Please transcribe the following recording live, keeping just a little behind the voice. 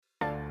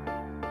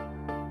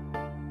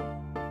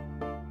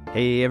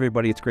Hey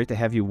everybody, it's great to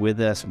have you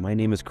with us. My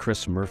name is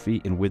Chris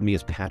Murphy, and with me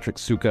is Patrick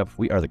Sukup.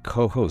 We are the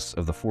co-hosts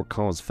of the Fort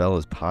Collins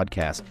Fellows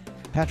podcast.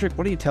 Patrick,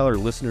 why don't you tell our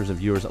listeners and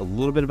viewers a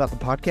little bit about the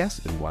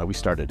podcast and why we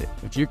started it?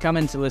 If you're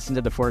coming to listen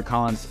to the Fort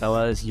Collins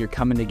Fellows, you're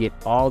coming to get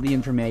all the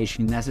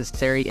information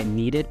necessary and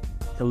needed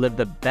to live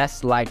the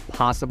best life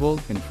possible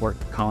in Fort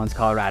Collins,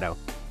 Colorado.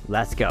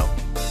 Let's go.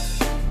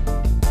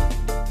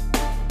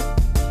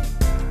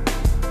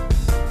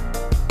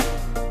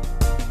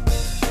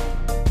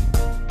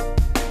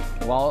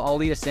 Well, I'll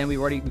lead us in. We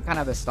kind of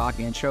have a stock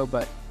intro,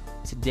 but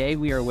today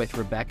we are with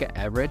Rebecca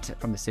Everette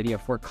from the city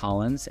of Fort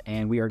Collins,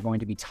 and we are going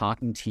to be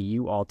talking to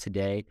you all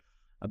today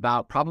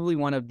about probably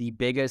one of the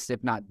biggest,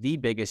 if not the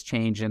biggest,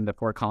 change in the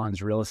Fort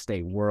Collins real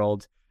estate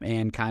world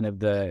and kind of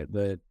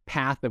the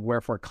path of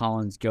where Fort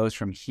Collins goes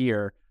from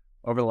here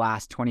over the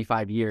last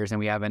 25 years. And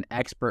we have an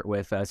expert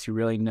with us who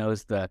really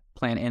knows the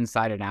plan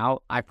inside and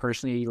out. I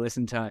personally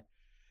listened to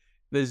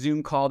the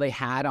Zoom call they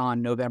had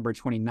on November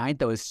 29th.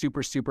 That was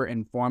super, super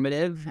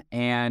informative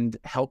and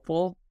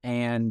helpful.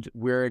 And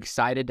we're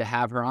excited to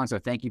have her on. So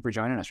thank you for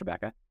joining us,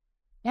 Rebecca.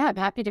 Yeah, I'm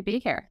happy to be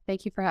here.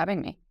 Thank you for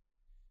having me.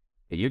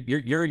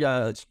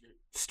 You're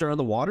stirring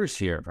the waters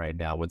here right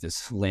now with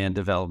this land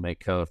development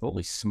code.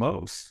 Holy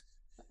smokes.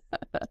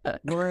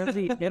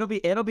 It'll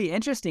be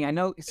interesting. I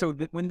know. So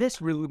when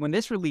this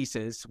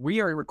releases,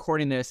 we are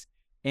recording this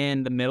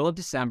in the middle of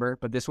December,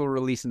 but this will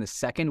release in the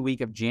second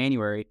week of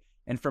January.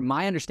 And from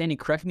my understanding,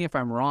 correct me if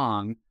I'm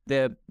wrong,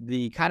 the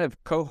kind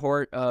of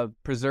cohort of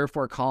Preserve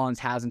Fort Collins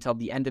has until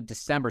the end of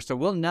December. So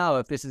we'll know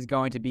if this is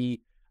going to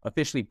be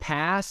officially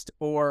passed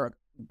or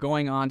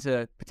going on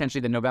to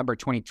potentially the November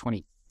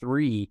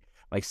 2023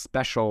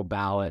 special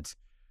ballot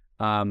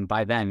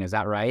by then. Is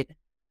that right?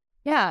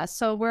 Yeah,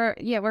 so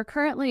we're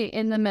currently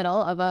in the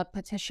middle of a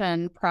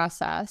petition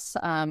process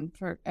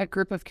for a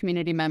group of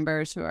community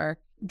members who are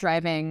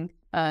driving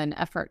an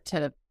effort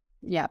to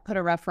put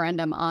a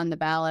referendum on the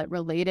ballot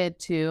related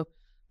to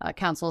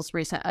council's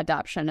recent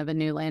adoption of a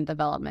new land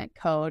development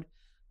code.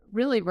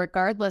 Really,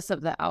 regardless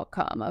of the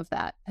outcome of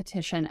that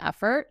petition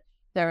effort,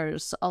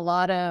 there's a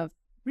lot of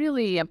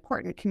really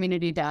important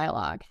community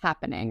dialogue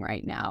happening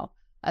right now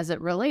as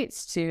it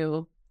relates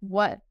to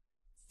what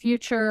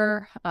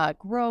future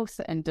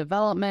growth and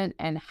development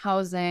and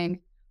housing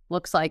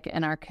looks like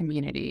in our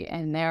community.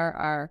 And there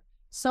are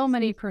so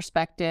many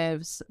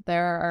perspectives.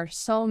 There are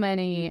so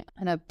many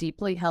kind of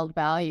deeply held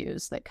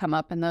values that come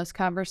up in those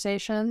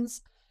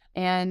conversations.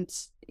 And,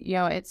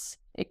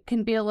 it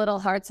can be a little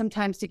hard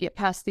sometimes to get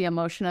past the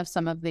emotion of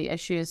some of the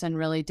issues and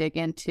really dig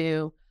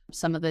into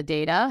some of the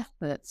data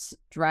that's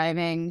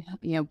driving,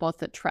 both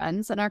the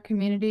trends in our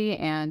community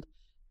and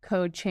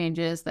code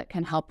changes that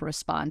can help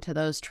respond to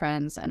those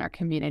trends and our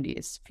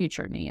community's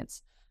future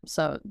needs.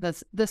 So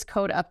this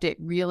code update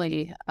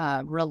really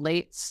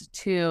relates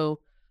to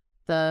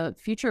the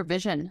future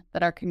vision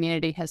that our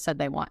community has said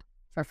they want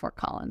for Fort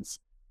Collins.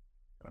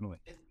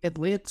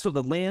 So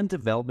the land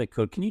development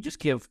code, can you just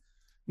give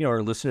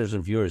our listeners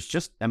and viewers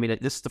this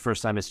is the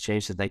first time it's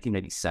changed since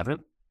 1997.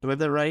 Do I have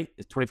that right?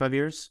 It's 25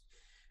 years?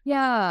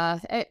 Yeah.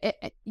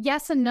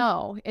 Yes and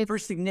no.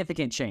 First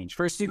significant change.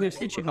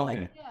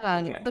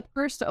 The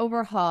first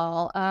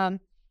overhaul.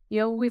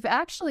 We've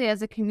actually,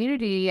 as a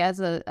community, as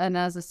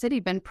a city,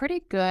 been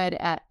pretty good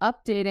at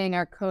updating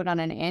our code on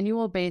an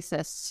annual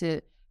basis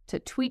to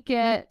tweak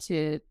it,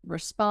 to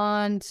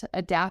respond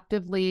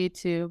adaptively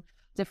to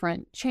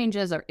different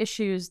changes or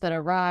issues that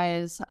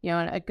arise.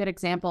 A good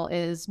example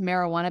is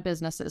marijuana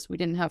businesses. We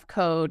didn't have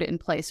code in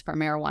place for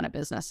marijuana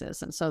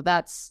businesses. And so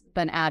that's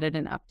been added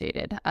and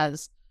updated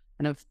as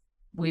kind of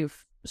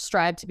we've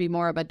strived to be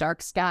more of a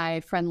dark sky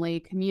friendly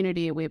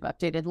community. We've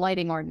updated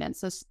lighting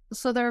ordinances.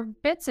 So there are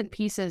bits and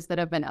pieces that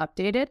have been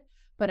updated,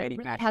 but it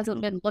really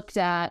hasn't been looked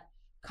at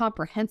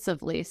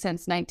comprehensively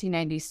since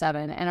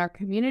 1997. And our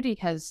community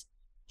has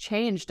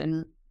changed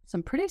in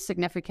some pretty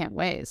significant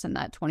ways in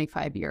that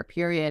 25-year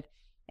period.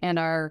 And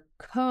our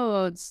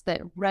codes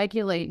that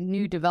regulate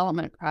new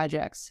development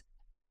projects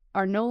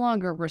are no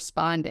longer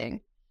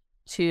responding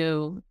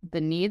to the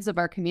needs of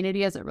our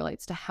community as it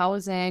relates to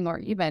housing or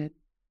even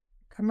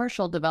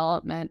commercial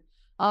development,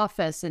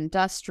 office,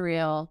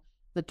 industrial,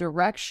 the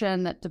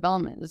direction that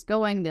development is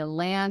going, the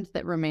land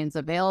that remains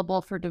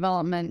available for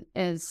development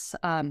is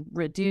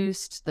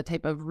reduced, the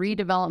type of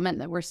redevelopment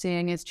that we're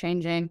seeing is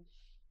changing.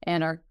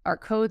 And our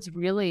codes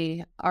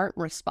really aren't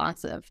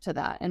responsive to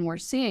that. And we're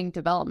seeing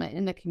development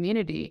in the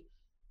community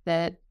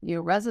that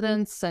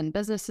residents and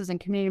businesses and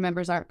community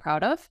members aren't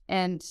proud of.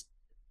 And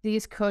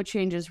these code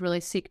changes really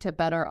seek to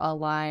better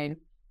align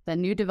the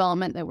new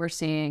development that we're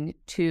seeing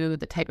to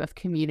the type of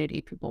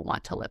community people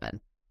want to live in.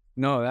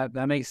 No,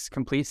 that makes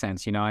complete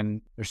sense,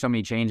 and there's so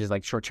many changes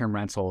like short-term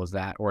rental is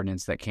that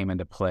ordinance that came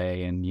into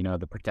play and,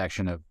 the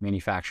protection of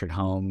manufactured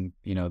home,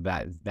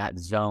 that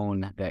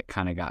zone that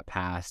kind of got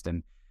passed.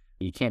 And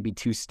you can't be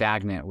too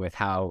stagnant with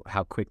how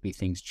quickly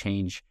things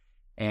change.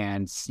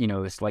 And,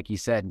 it's like you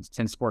said,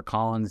 since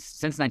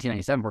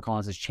 1997, Fort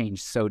Collins has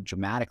changed so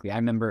dramatically. I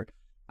remember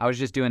I was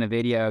just doing a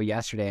video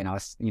yesterday and I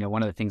was,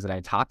 one of the things that I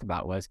talked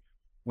about was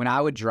when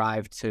I would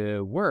drive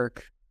to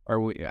work,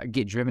 or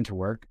get driven to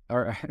work,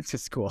 or it's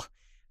just cool.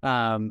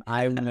 I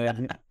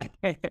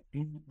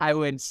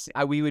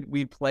would,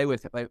 we'd play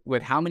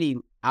with how many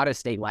out of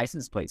state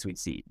license plates we'd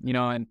see,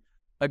 and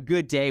a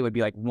good day would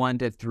be like 1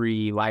 to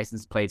 3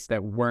 license plates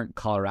that weren't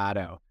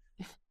Colorado.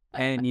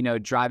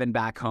 And, driving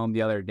back home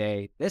the other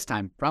day, this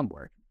time from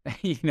work,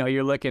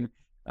 you're looking,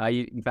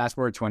 you fast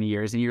forward 20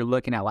 years and you're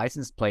looking at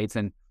license plates,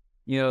 and,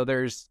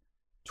 there's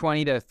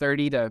 20 to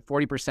 30 to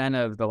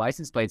 40% of the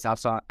license plates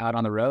out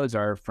on the roads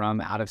are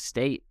from out of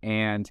state.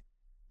 And,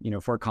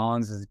 Fort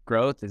Collins'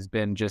 growth has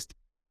been just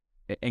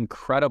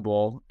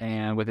incredible.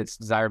 And with its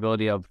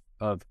desirability of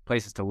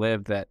places to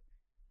live, that,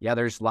 yeah,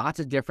 there's lots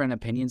of different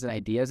opinions and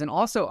ideas. And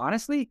also,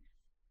 honestly,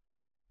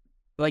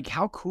 like,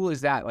 how cool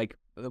is that? Like,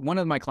 one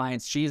of my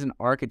clients, she's an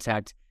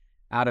architect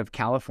out of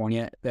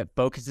California that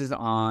focuses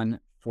on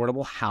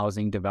affordable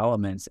housing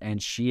developments.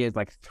 And she is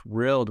like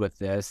thrilled with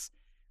this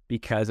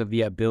because of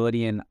the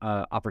ability and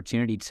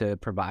opportunity to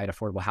provide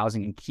affordable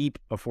housing and keep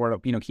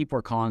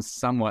Fort Collins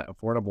somewhat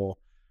affordable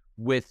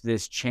with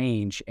this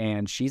change.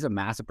 And she's a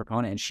massive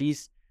proponent. And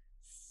she's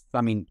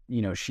been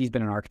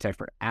an architect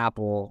for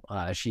Apple.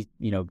 She,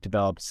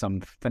 developed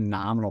some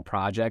phenomenal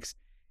projects,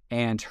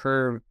 and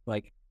her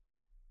like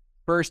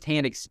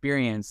firsthand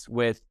experience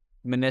with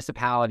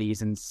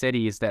municipalities and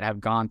cities that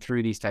have gone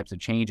through these types of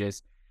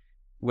changes,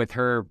 with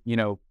her,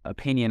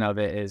 opinion of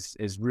it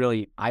is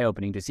really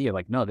eye-opening to see it.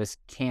 Like, no, this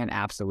can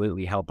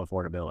absolutely help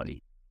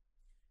affordability.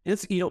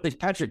 It's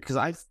Patrick,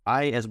 because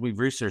as we've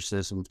researched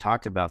this and we've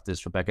talked about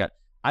this, Rebecca,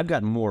 I've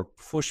gotten more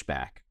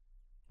pushback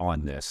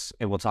on this,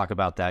 and we'll talk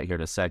about that here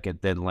in a second,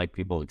 than like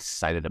people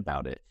excited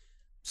about it.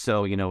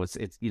 So,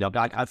 it's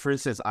for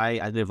instance,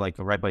 I live like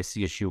right by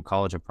CSU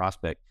College of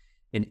Prospect,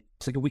 and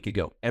it's like a week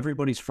ago,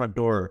 everybody's front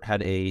door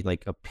had a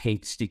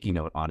paint sticky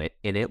note on it,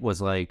 and it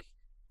was like,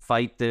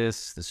 fight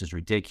this is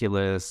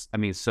ridiculous. I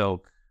mean,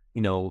 so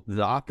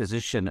the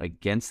opposition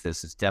against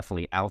this is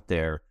definitely out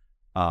there,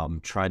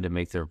 trying to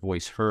make their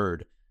voice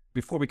heard.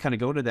 Before we kind of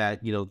go to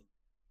that,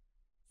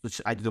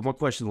 the one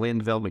question, the land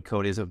development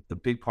code is the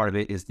big part of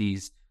it is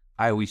these,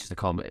 I always used to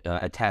call them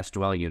attached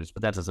dwelling units,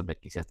 but that doesn't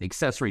make sense. The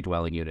accessory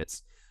dwelling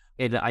units.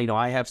 And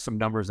I have some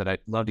numbers that I'd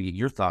love to get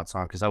your thoughts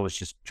on, because I was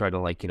just trying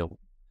to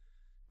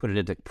put it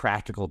into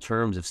practical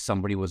terms. If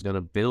somebody was going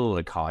to build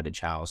a cottage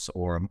house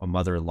or a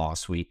mother-in-law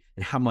suite,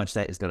 and how much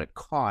that is going to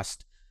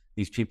cost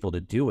these people to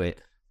do it.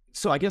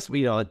 So I guess,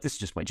 this is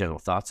just my general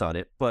thoughts on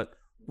it, but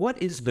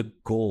what is the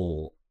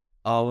goal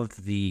of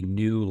the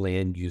new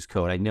land use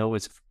code? I know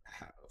it's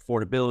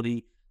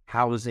affordability,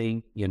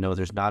 housing,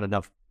 there's not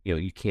enough,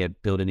 you can't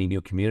build any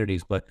new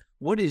communities, but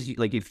what is,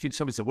 if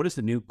somebody said, what is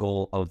the new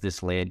goal of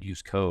this land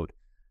use code?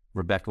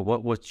 Rebecca,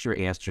 what's your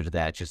answer to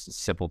that? Just in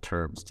simple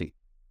terms that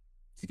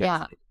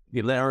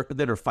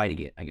are fighting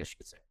it, I guess you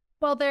could say.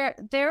 Well,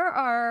 there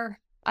are,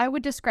 I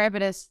would describe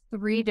it as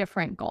 3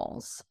 different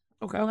goals.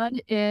 Okay. One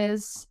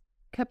is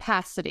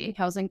capacity,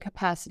 housing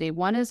capacity.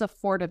 One is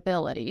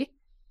affordability.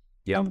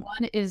 Yeah. And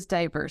one is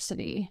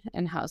diversity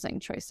in housing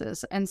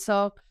choices. And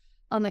so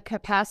on the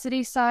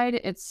capacity side,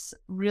 it's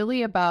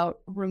really about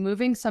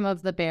removing some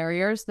of the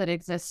barriers that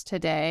exist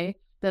today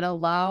that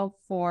allow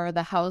for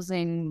the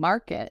housing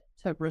market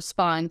to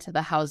respond to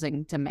the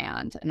housing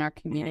demand in our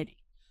community.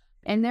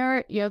 And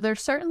there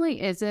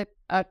certainly is a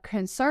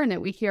concern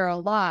that we hear a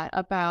lot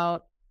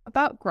about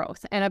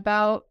growth and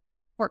about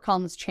Fort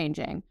Collins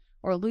changing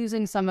or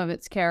losing some of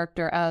its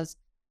character as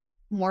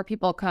more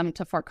people come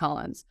to Fort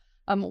Collins.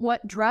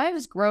 What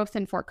drives growth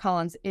in Fort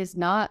Collins is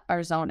not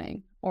our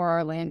zoning or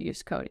our land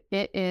use code.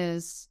 It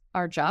is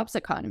our jobs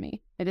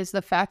economy. It is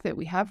the fact that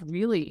we have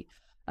really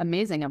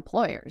amazing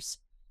employers,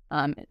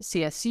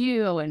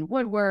 CSU and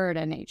Woodward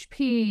and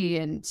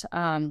HP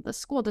and the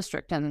school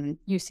district and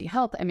UC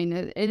Health. I mean,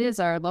 it is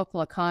our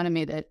local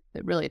economy that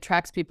really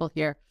attracts people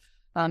here.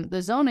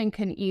 The zoning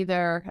can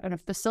either kind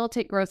of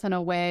facilitate growth in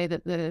a way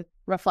that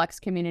reflects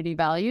community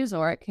values,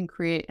 or it can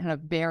create kind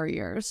of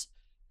barriers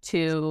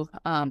to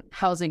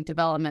housing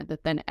development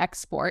that then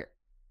export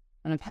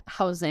kind of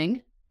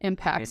housing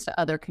impacts to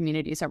other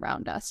communities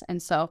around us.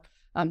 And so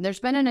there's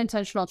been an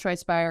intentional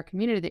choice by our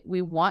community that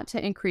we want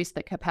to increase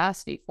the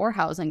capacity for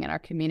housing in our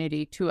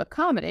community to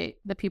accommodate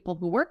the people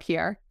who work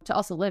here to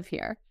also live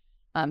here.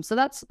 So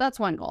that's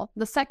one goal.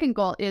 The second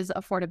goal is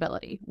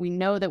affordability. We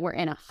know that we're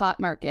in a hot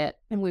market,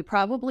 and we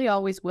probably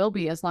always will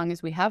be as long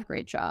as we have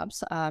great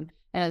jobs, and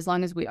as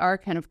long as we are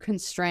kind of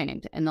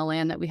constrained in the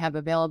land that we have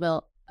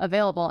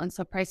available. And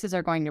so prices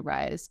are going to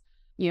rise.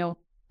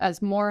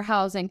 As more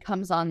housing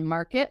comes on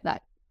market,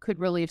 that could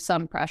relieve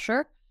some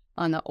pressure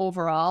on the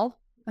overall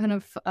kind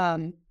of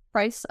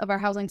price of our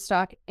housing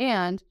stock.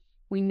 And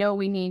we know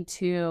we need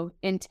to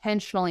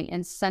intentionally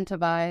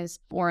incentivize,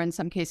 or in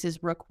some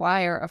cases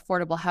require,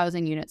 affordable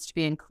housing units to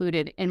be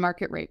included in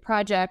market rate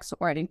projects,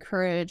 or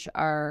encourage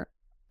our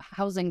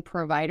housing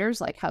providers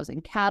like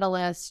Housing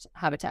Catalyst,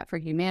 Habitat for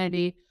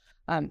Humanity,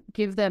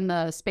 give them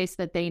the space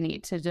that they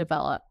need to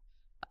develop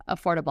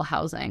affordable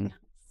housing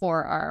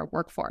for our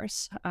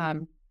workforce.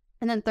 And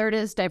then third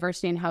is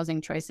diversity in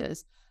housing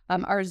choices.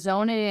 Our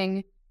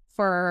zoning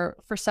for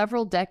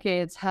several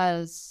decades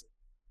has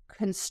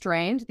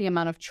constrained the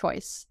amount of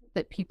choice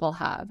that people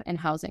have in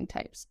housing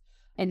types.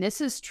 And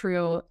this is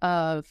true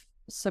of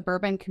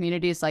suburban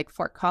communities like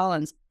Fort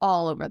Collins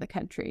all over the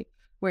country,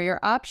 where your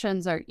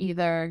options are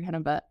either kind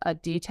of a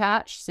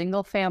detached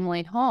single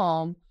family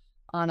home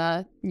on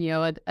a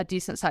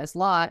decent sized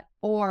lot,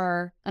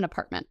 or an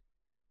apartment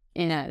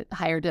in a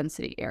higher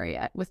density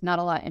area with not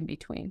a lot in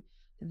between.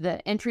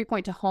 The entry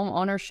point to home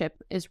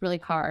ownership is really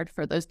hard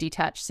for those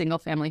detached single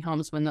family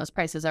homes when those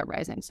prices are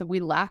rising. So we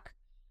lack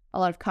a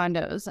lot of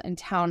condos and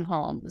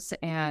townhomes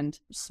and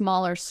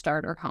smaller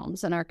starter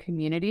homes in our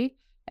community.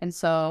 And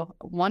so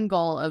one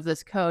goal of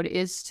this code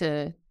is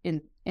to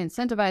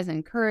incentivize,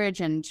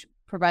 encourage, and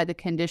provide the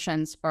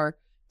conditions for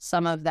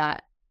some of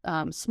that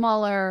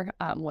smaller,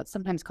 what's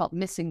sometimes called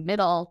missing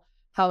middle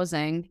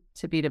housing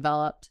to be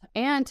developed,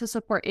 and to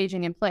support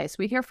aging in place.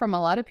 We hear from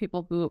a lot of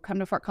people who come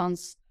to Fort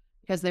Collins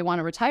because they want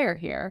to retire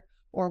here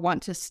or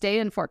want to stay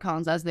in Fort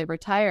Collins as they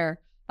retire,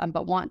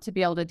 but want to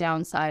be able to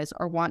downsize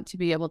or want to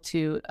be able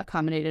to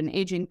accommodate an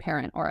aging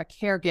parent or a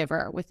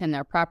caregiver within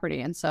their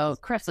property. And so,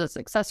 Chris, those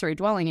accessory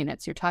dwelling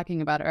units you're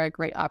talking about are a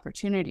great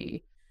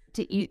opportunity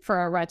to eat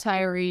for a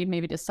retiree,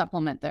 maybe to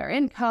supplement their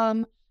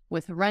income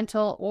with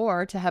rental,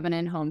 or to have an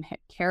in-home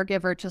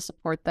caregiver to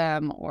support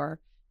them, or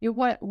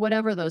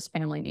whatever those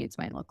family needs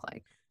might look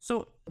like.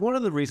 So one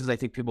of the reasons I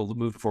think people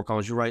move to Fort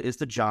Collins, you're right, is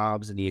the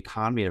jobs and the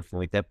economy and everything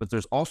like that. But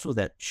there's also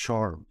that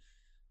charm,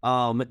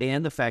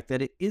 and the fact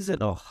that it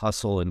isn't a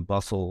hustle and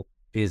bustle,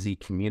 busy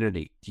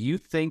community. Do you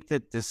think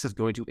that this is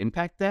going to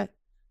impact that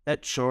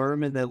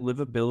charm and that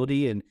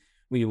livability? And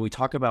when we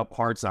talk about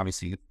parks,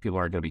 obviously people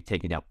aren't going to be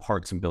taking out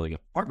parks and building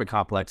apartment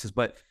complexes,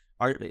 but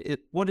the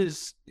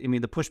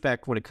pushback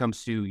when it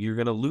comes to, you're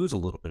going to lose a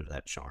little bit of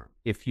that charm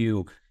if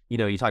you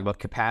talk about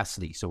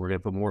capacity. So we're going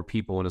to put more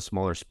people in a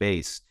smaller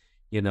space.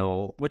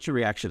 What's your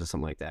reaction to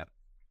something like that?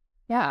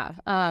 Yeah.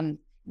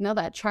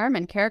 That charm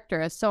and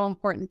character is so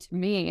important to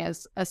me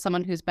as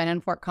someone who's been in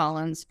Fort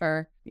Collins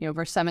for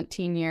over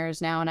 17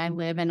 years now, and I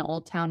live in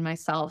Old Town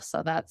myself.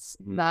 So that's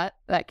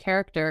that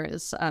character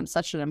is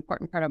such an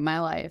important part of my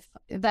life.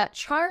 That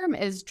charm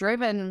is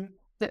driven,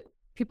 that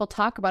people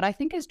talk about, I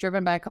think, is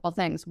driven by a couple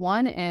things.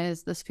 One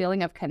is this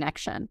feeling of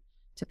connection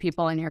to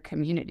people in your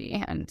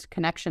community and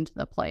connection to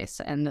the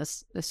place, and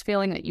this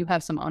feeling that you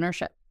have some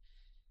ownership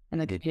in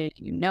the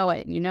community. You know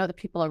it, and you know the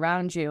people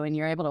around you, and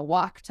you're able to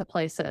walk to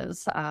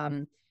places.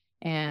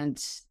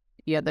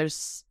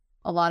 There's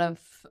a lot of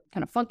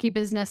kind of funky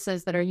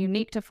businesses that are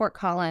unique to Fort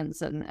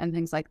Collins and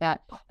things like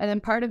that. And then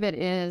part of it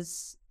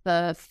is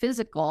the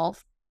physical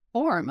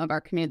form of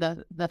our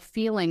community, the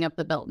feeling of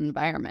the built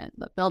environment,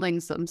 the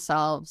buildings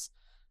themselves,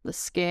 the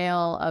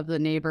scale of the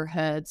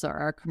neighborhoods or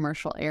our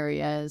commercial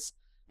areas,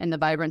 and the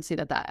vibrancy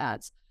that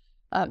adds.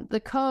 The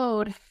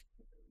code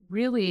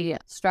really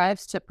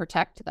strives to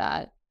protect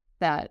that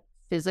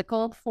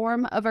physical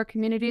form of our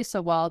community.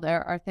 So while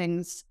there are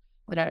things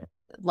that are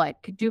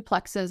like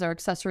duplexes or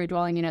accessory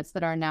dwelling units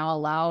that are now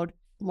allowed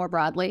more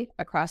broadly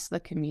across the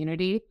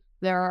community,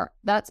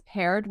 that's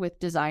paired with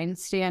design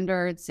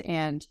standards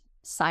and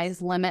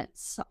size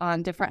limits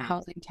on different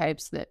housing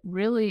types that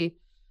really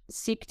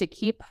seek to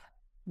keep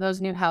those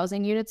new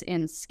housing units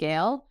in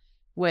scale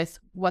with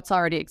what's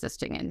already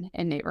existing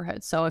in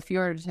neighborhoods. So if you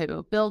were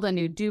to build a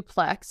new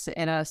duplex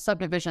in a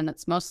subdivision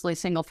that's mostly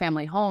single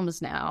family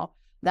homes now,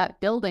 that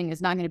building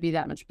is not going to be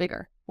that much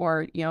bigger,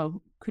 or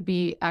could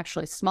be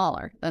actually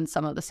smaller than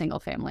some of the single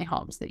family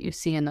homes that you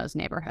see in those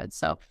neighborhoods.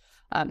 So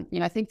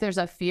I think there's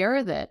a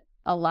fear that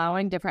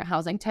allowing different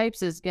housing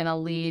types is going to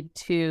lead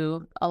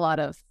to a lot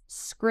of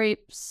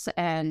scrapes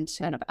and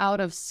kind of out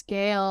of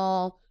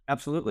scale,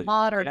 absolutely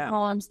modern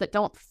homes that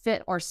don't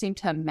fit or seem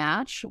to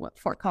match what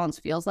Fort Collins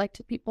feels like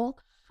to people.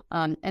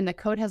 And the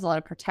code has a lot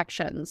of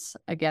protections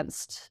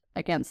against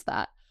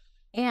that.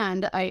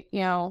 And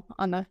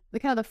on the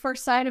kind of the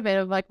first side of it,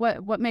 of like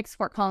what makes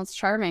Fort Collins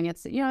charming,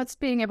 it's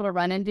being able to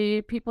run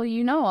into people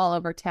all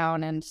over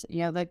town, and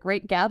the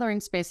great gathering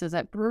spaces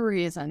at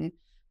breweries and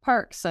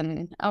parks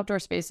and outdoor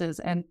spaces,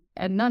 and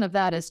none of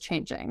that is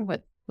changing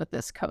with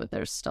this code.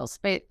 There's still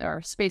there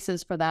are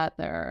spaces for that.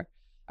 There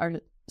are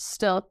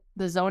still,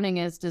 the zoning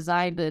is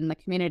designed in the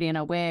community in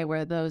a way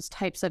where those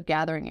types of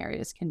gathering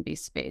areas can be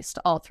spaced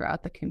all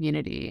throughout the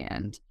community,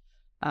 and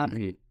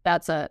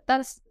that's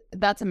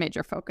a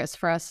major focus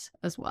for us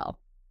as well.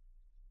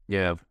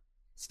 Yeah.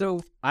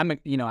 So I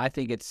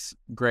think it's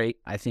great.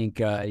 I think,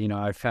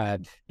 I've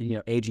had,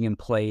 aging in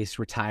place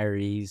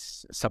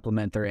retirees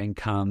supplement their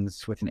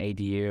incomes with an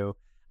ADU.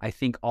 I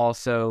think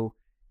also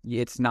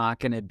it's not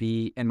going to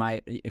be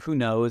who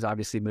knows,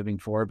 obviously moving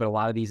forward, but a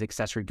lot of these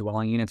accessory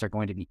dwelling units are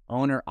going to be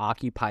owner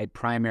occupied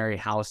primary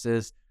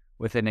houses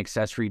with an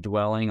accessory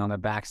dwelling on the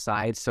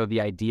backside. So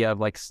the idea of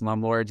like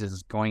slumlords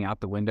is going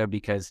out the window,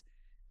 because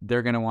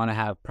they're going to want to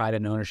have pride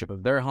and ownership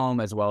of their home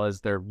as well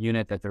as their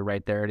unit that they're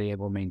right there to be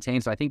able to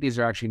maintain. So I think these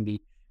are actually going to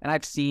be, and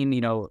I've seen,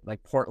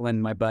 like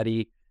Portland, my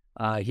buddy,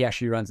 he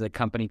actually runs a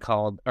company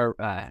called,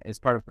 is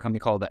part of a company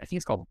called, I think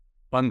it's called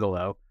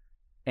Bungalow.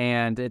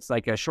 And it's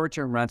like a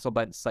short-term rental,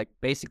 but it's like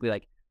basically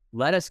like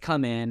let us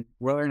come in.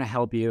 We're going to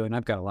help you. And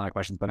I've got a lot of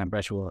questions, but I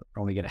bet you we'll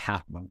only get a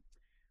half of them.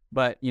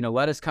 But,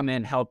 let us come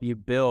in, help you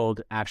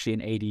build actually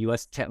an ADU.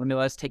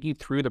 Let's take you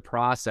through the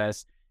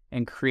process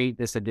and create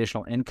this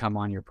additional income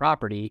on your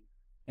property.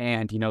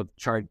 And,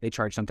 they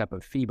charge some type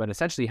of fee, but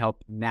essentially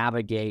help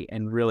navigate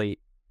and really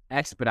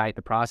expedite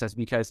the process,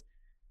 because,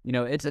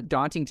 it's a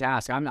daunting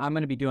task. I'm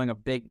going to be doing a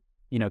big,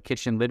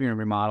 kitchen living room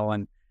remodel.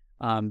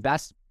 And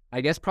that's,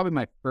 I guess, probably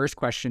my first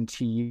question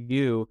to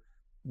you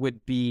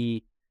would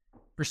be,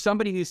 for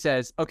somebody who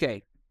says,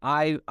 okay,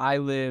 I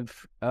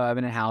live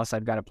in a house,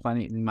 I've got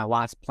my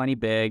lot's plenty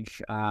big.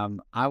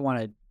 I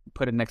want to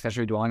put an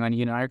accessory dwelling on a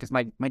unit because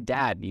my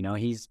dad,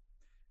 he's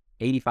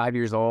 85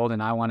 years old,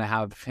 and I want to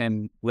have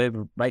him live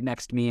right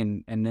next to me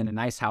and in a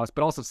nice house,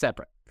 but also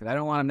separate, because I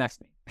don't want him next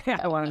to me.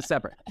 I want him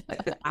separate.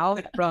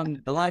 Out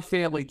from the life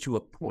family to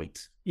a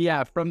point.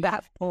 Yeah, from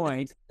that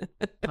point,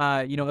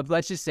 if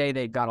let's just say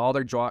they've got all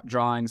their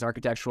drawings,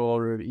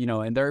 architectural,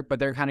 and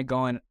they're kind of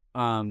going,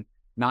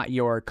 not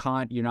your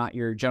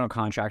general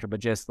contractor, but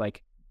just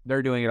like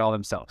they're doing it all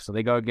themselves. So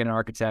they go get an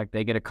architect,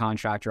 they get a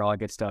contractor, all that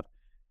good stuff.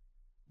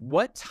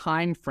 What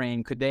time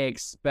frame could they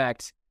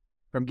expect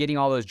from getting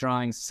all those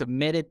drawings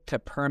submitted to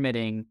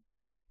permitting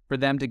for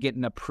them to get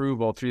an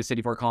approval through the city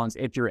of Fort Collins,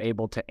 if you're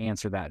able to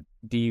answer that?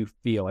 Do you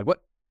feel like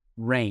what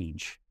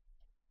range?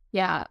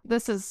 Yeah,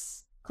 this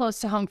is close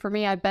to home for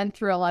me. I've been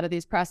through a lot of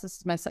these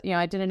processes myself.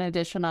 I did an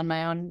addition on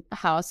my own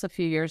house a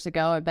few years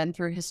ago. I've been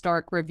through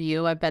historic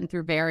review. I've been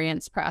through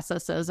variance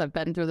processes. I've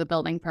been through the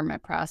building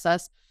permit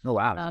process. Oh,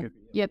 wow.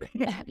 Yep.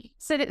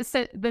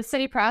 The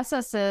city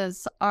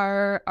processes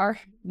are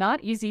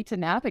not easy to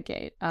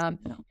navigate.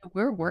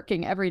 We're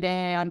working every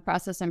day on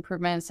process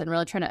improvements and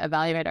really trying to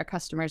evaluate our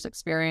customers'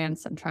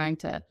 experience and trying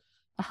to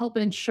help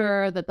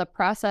ensure that the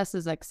process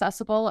is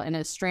accessible and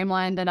is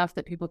streamlined enough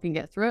that people can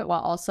get through it,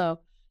 while also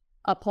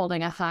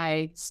upholding a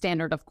high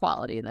standard of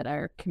quality that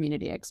our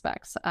community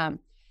expects.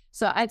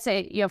 So I'd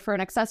say, for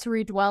an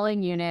accessory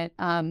dwelling unit,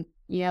 a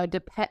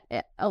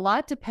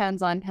lot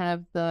depends on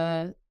kind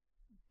of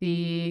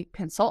the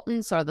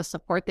consultants or the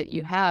support that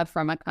you have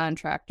from a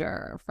contractor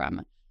or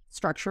from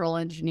structural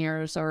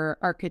engineers or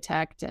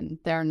architect and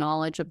their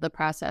knowledge of the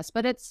process.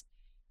 But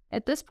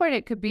at this point,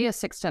 it could be a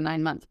 6 to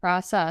 9 month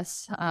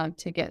process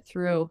to get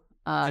through.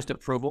 Just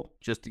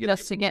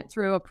to get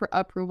through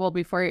approval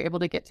before you're able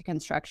to get to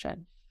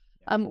construction.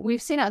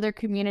 We've seen other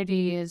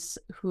communities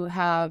who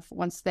have,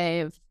 once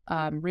they've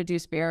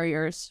reduced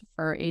barriers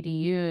for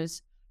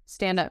ADUs,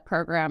 stand-up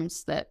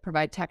programs that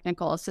provide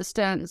technical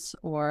assistance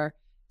or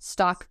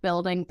stock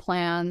building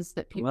plans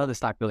that people... I love the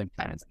stock building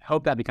plans. I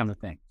hope that becomes a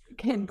thing.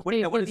 And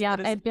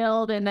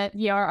build, and that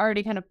are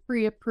already kind of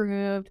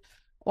pre-approved.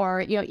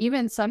 Or,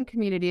 even some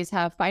communities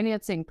have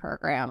financing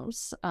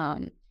programs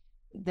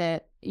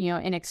that,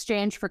 in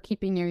exchange for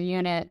keeping your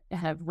unit,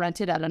 have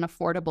rented at an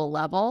affordable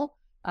level.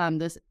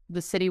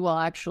 The city will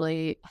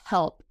actually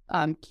help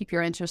keep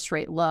your interest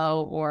rate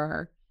low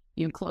or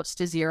close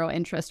to zero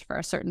interest for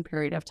a certain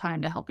period of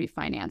time to help you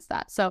finance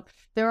that. So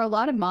there are a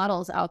lot of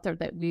models out there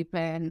that we've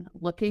been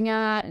looking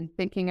at and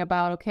thinking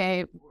about,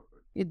 okay,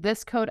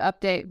 this code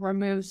update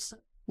removes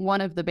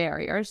one of the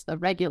barriers, the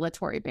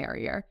regulatory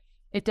barrier.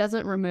 It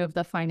doesn't remove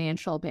the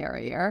financial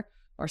barrier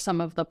or some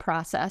of the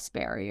process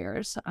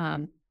barriers.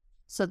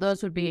 So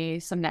those would be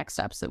some next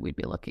steps that we'd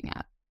be looking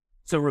at.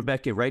 So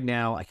Rebecca, right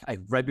now,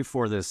 right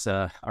before this,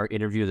 our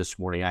interview this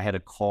morning, I had a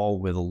call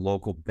with a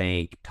local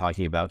bank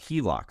talking about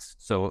HELOCs.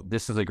 So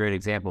this is a great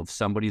example. If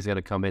somebody's going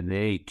to come in and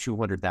they need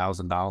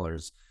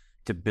 $200,000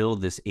 to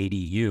build this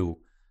ADU,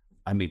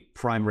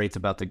 prime rate's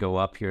about to go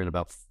up here in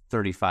about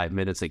 35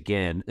 minutes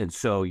again. And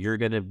so you're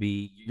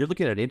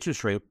looking at an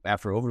interest rate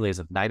after overlays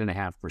of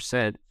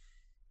 9.5%.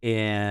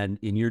 And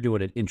you're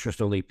doing an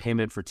interest-only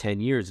payment for 10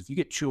 years. If you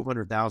get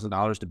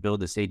 $200,000 to build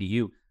this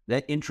ADU,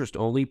 that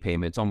interest-only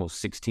payment's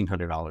almost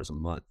 $1,600 a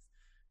month.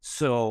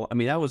 So,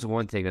 that was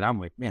one thing that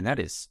I'm like, man, that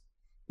is,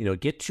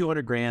 get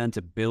 $200,000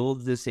 to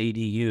build this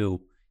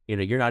ADU.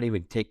 You're not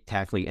even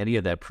tackling any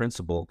of that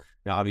principal.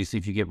 Now, obviously,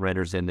 if you get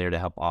renters in there to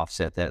help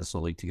offset that and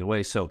slowly take it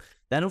away. So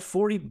that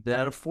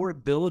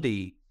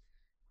affordability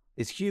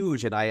is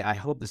huge. And I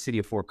hope the city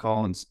of Fort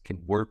Collins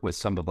can work with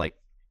some of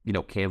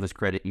Canvas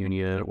Credit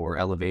Union or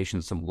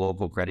Elevation, some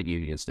local credit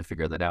unions to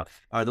figure that out.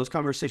 Are those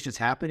conversations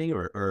happening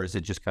or is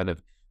it just kind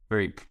of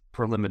very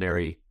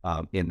preliminary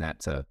in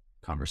that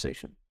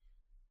conversation?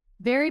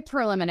 Very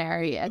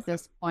preliminary at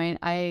this point.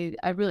 I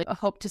really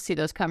hope to see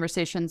those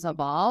conversations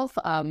evolve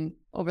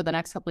over the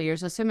next couple of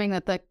years, assuming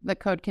that the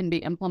code can be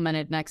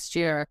implemented next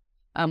year.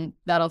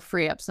 That'll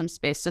free up some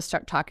space to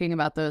start talking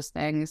about those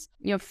things.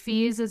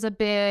 Fees is a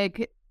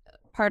big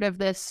part of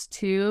this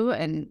too,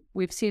 and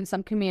we've seen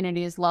some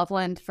communities,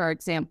 Loveland, for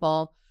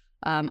example,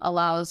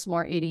 allows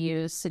more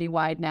ADUs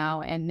citywide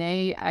now, and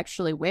they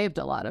actually waived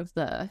a lot of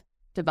the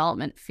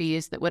development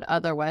fees that would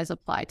otherwise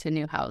apply to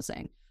new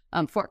housing.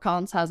 Fort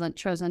Collins hasn't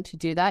chosen to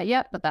do that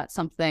yet, but that's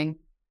something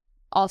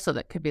also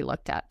that could be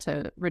looked at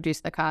to reduce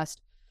the cost.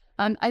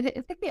 I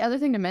think the other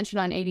thing to mention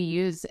on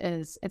ADUs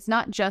is it's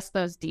not just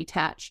those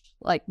detached,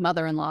 like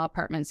mother-in-law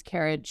apartments,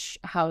 carriage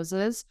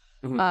houses.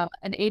 An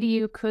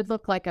ADU could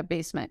look like a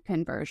basement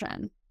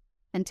conversion,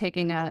 and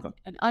taking an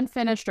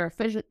unfinished or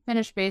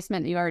finished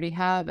basement that you already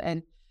have,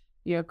 and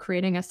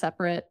creating a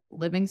separate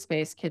living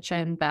space,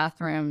 kitchen,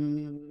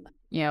 bathroom.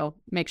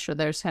 Make sure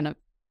there's kind of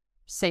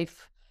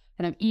safe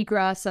kind of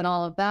egress and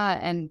all of that,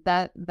 and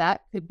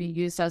that could be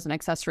used as an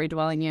accessory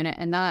dwelling unit,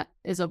 and that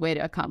is a way to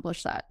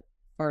accomplish that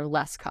for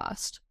less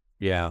cost.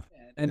 Yeah.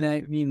 And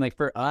I mean, like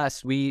for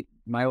us,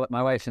 my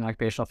wife's an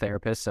occupational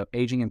therapist, so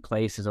aging in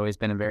place has always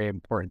been a very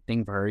important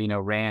thing for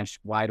her. Ranch,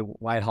 wide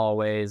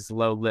hallways,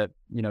 low lit,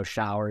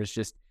 showers.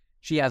 Just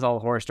she has all the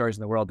horror stories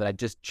in the world that I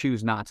just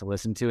choose not to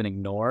listen to and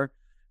ignore,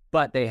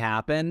 but they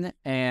happen.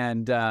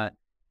 And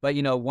but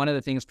one of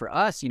the things for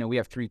us, we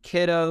have 3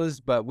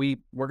 kiddos, but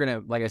we're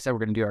gonna, like I said, we're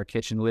gonna do our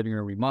kitchen, living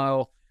room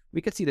remodel.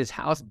 We could see this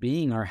house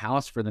being our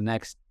house for the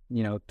next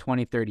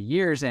 20, 30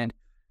 years, and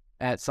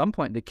at some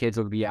point the kids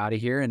will be out of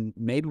here, and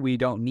maybe we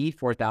don't need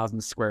 4,000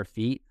 square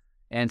feet.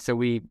 And so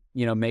we,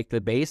 make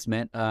the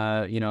basement,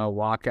 a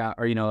walkout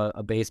or,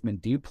 a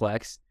basement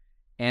duplex.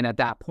 And at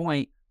that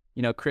point,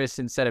 Chris,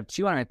 instead of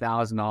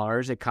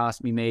 $200,000, it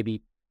cost me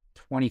maybe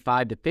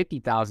 $25,000 to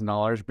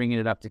 $50,000, bringing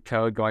it up to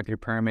code, going through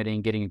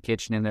permitting, getting a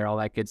kitchen in there, all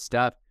that good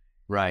stuff.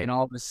 Right. And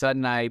all of a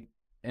sudden I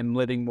am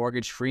living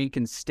mortgage free,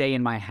 can stay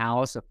in my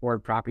house,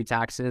 afford property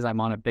taxes.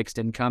 I'm on a fixed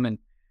income. And,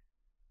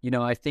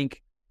 I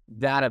think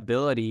that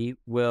ability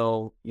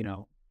will,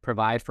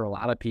 provide for a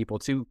lot of people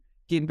to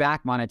give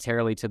back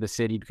monetarily to the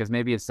city, because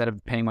maybe instead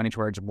of paying money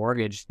towards a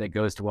mortgage that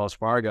goes to Wells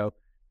Fargo,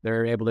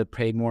 they're able to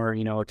pay more,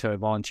 to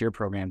volunteer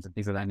programs and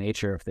things of that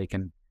nature if they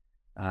can,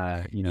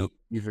 Yeah,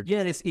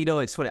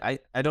 it's funny. I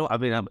feel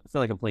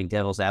like I'm playing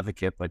devil's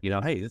advocate, but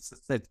hey, it's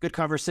a good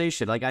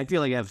conversation. Like, I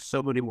feel like I have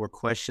so many more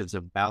questions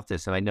about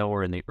this, and I know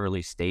we're in the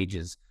early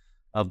stages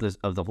of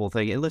the whole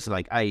thing. And listen,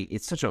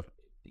 it's such a,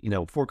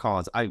 Fort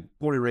Collins, I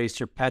born and raised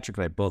here. Patrick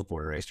and I both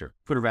born and raised here.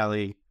 Twitter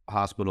Valley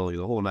Hospital, the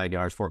whole 9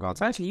 yards, Fort Collins.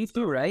 Actually, you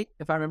too, right?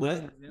 If I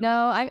remember.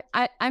 No,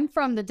 I'm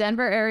from the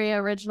Denver area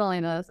originally,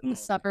 in the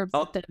suburbs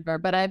of Denver,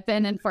 but I've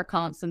been in Fort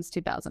Collins since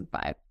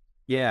 2005.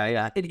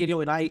 Yeah.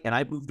 And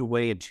I moved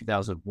away in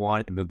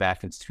 2001 and moved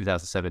back in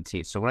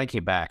 2017. So when I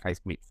came back, I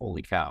mean,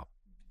 holy cow,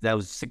 that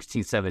was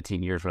 16,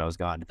 17 years when I was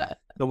gone.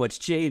 So much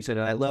changed,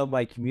 and I love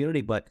my community,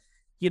 but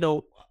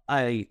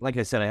like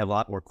I said, I have a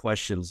lot more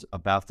questions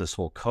about this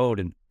whole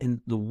code,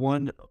 and the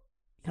one,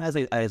 as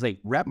I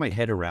wrap my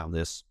head around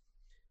this,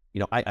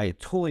 I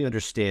totally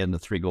understand the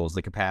 3 goals: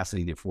 the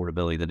capacity, the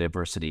affordability, the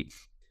diversity.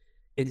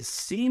 It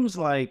seems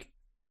like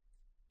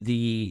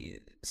the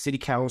city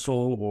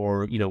council,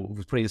 or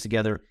who's putting this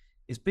together,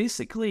 is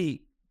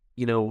basically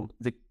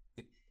the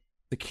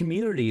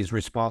community is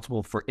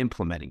responsible for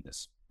implementing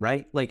this,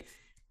 right? Like,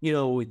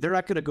 they're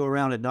not going to go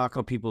around and knock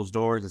on people's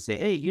doors and say,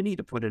 hey, you need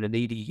to put in an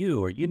ADU,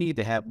 or you need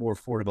to have more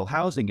affordable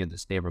housing in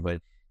this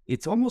neighborhood.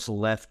 It's almost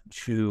left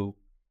to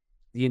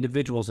the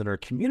individuals in our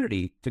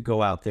community to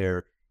go out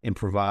there and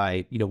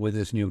provide, with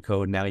this new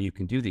code, now you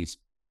can do these.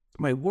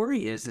 My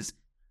worry is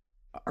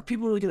are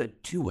people really going to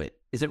do it?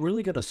 Is it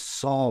really going to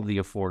solve the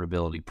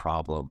affordability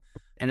problem?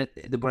 And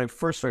when I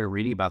first started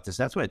reading about this,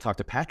 that's what I talked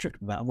to Patrick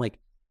about. I'm like,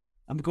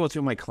 I'm going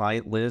through my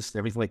client list,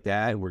 everything like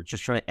that. And we're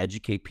just trying to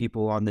educate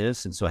people on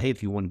this. And so, hey,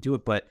 if you want to do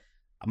it, but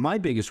my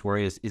biggest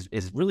worry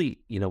is really,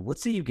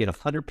 let's say you get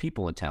 100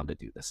 people in town to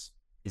do this.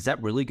 Is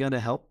that really going to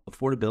help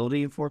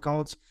affordability in Fort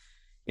Collins?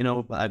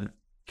 I'm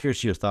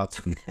curious your thoughts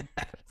on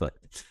that. But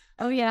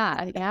oh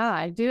yeah,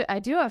 I do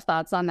have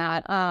thoughts on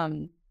that.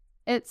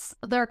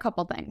 There are a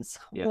couple things.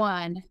 Yeah.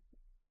 One,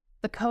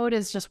 the code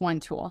is just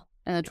one tool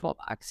in the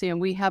toolbox.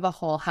 We have a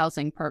whole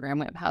housing program.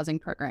 We have a housing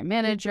program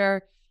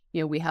manager.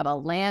 We have a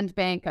land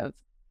bank of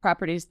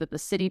properties that the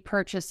city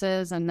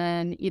purchases and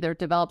then either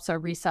develops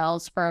or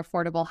resells for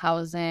affordable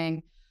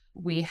housing.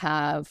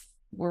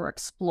 We're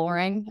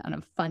exploring kind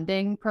of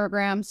funding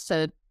programs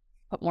to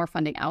put more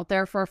funding out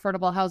there for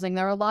affordable housing.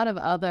 There are a lot of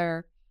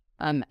other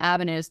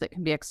avenues that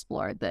can be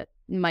explored that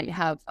might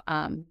have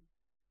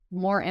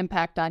more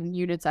impact on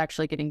units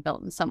actually getting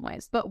built in some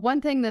ways. But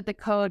one thing that the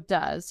code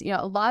does,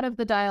 a lot of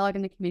the dialogue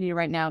in the community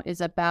right now is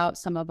about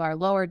some of our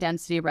lower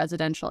density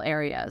residential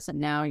areas. And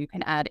now you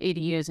can add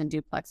ADUs and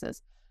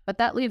duplexes. But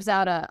that leaves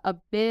out a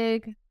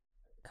big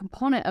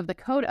component of the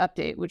code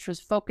update, which was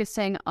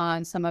focusing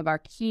on some of our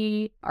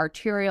key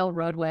arterial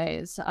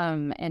roadways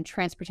and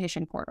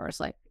transportation corridors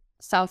like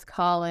South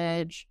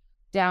College,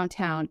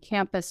 downtown,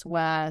 Campus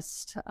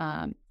West,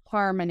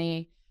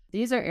 Harmony.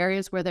 These are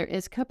areas where there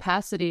is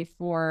capacity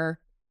for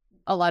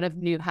a lot of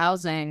new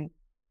housing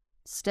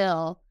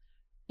still,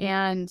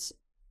 and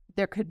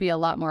there could be a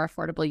lot more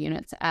affordable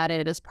units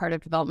added as part of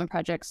development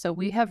projects. So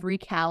we have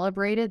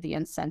recalibrated the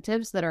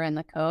incentives that are in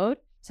the code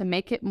to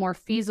make it more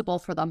feasible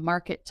for the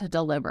market to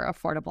deliver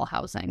affordable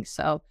housing.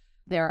 So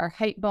there are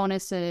height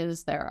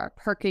bonuses, there are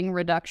parking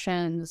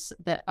reductions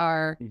that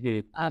are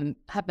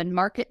have been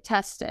market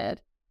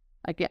tested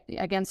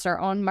against our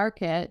own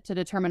market to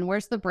determine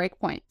where's the break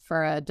point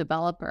for a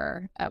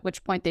developer, at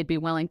which point they'd be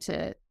willing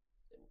to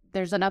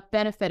there's enough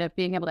benefit of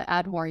being able to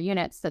add more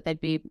units that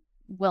they'd be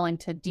willing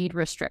to deed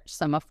restrict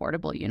some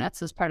affordable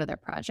units as part of their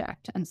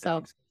project. And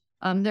so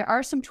there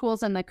are some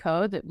tools in the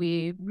code that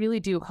we really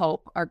do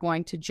hope are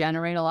going to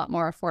generate a lot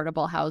more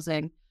affordable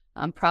housing,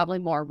 probably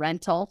more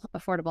rental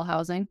affordable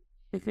housing,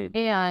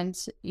 and,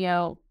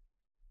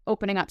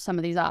 opening up some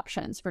of these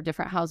options for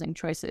different housing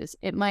choices.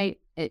 We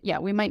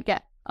might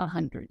get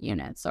 100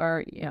 units,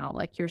 or,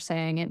 like you're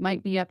saying, it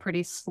might be a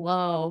pretty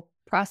slow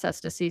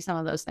process to see some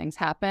of those things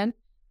happen.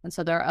 And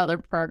so there are other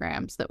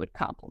programs that would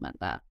complement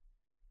that.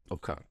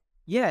 Okay.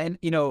 Yeah, and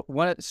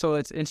so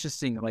it's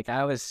interesting. Like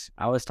I was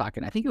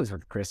talking, I think it was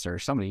with Chris or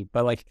somebody,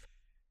 but like,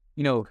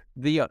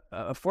 the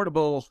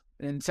affordable,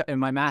 and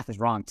my math is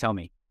wrong, tell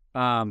me.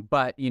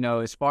 But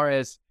as far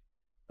as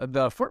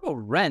the affordable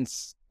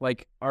rents,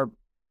 like are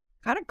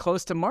kind of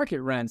close to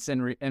market rents,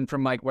 and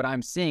from like what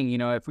I'm seeing,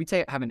 if we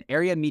have an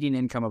area median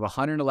income of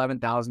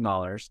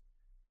 $111,000,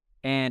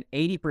 and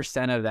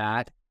 80% of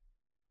that,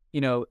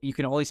 you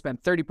can only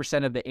spend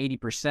 30% of the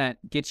 80%,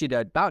 gets you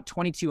to about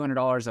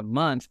 $2,200 a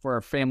month for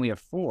a family of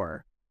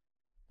 4.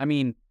 I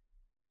mean,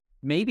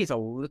 maybe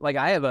like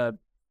I have a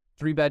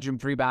 3-bedroom,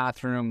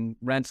 3-bathroom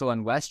rental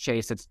in West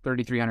Chase that's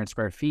 3,300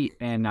 square feet.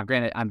 And now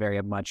granted, I'm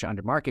very much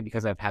under market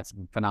because I've had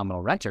some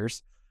phenomenal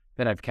renters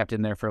that I've kept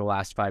in there for the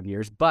last 5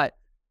 years. But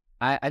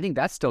I think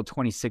that's still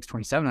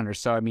 2,700.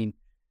 So, I mean,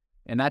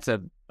 and that's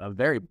a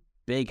very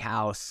big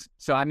house.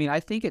 So, I mean, I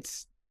think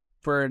it's,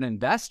 for an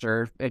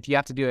investor, if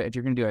you're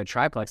going to do a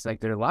triplex,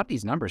 like a lot of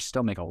these numbers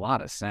still make a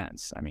lot of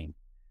sense. I mean,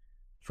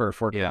 for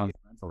rental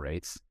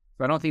rates.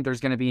 So I don't think there's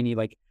going to be any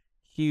like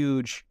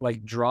huge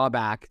like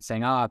drawback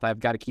saying, oh, if I've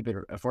got to keep it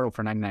affordable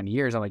for 99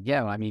 years, I'm like,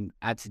 yeah, I mean,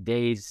 at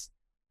today's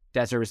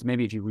debt service,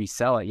 maybe if you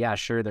resell it, yeah,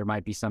 sure, there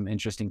might be some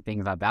interesting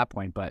things at that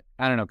point. But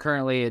I don't know,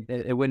 currently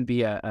it wouldn't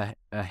be a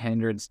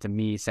hindrance to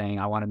me saying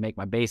I want to make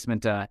my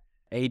basement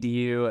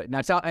ADU.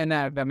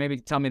 Now maybe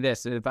tell me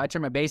this, if I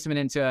turn my basement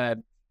into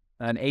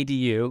an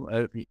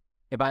ADU,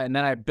 and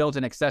then I built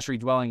an accessory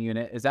dwelling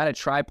unit, is that a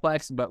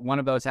triplex, but one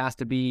of those has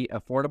to be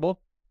affordable?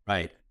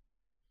 Right.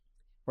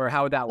 Or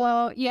how would that work?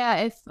 Well, yeah,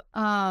 if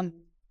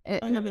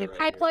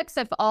triplex,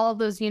 if all of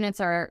those units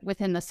are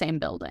within the same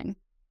building.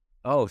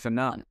 Oh, so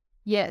none.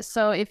 Yeah,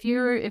 so if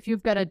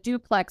you've got a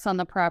duplex on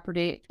the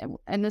property,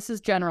 and this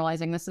is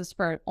generalizing, this is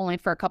only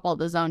for a couple of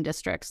the zone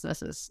districts,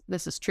 this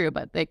is true,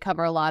 but they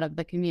cover a lot of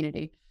the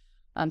community.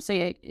 So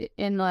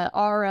in the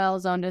RL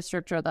zone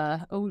district or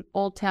the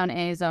Old Town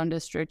A zone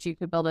district, you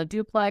could build a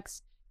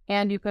duplex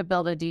and you could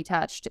build a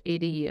detached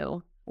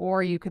ADU,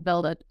 or you could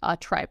build a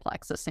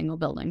triplex, a single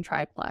building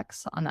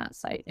triplex on that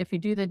site. If you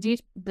do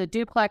the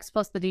duplex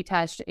plus the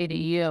detached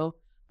ADU,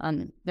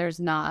 there's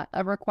not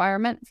a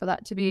requirement for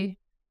that to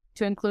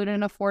include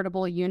an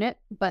affordable unit,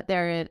 but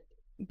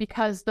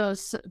because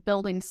those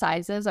building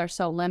sizes are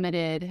so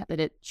limited that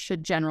it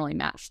should generally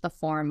match the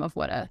form of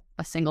what a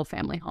single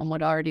family home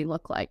would already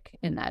look like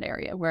in that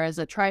area. Whereas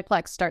a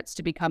triplex starts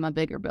to become a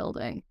bigger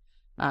building.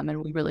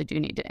 And we really do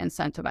need to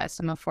incentivize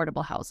some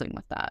affordable housing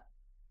with that.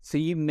 So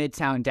you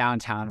Midtown,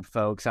 downtown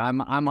folks,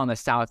 I'm on the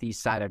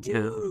southeast side of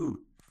town.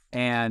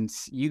 And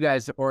you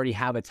guys already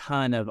have a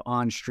ton of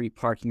on-street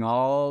parking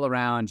all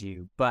around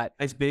you. But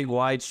nice big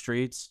wide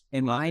streets.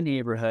 In my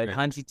neighborhood,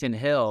 Huntington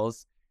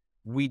Hills,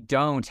 we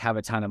don't have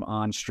a ton of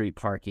on-street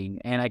parking,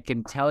 and I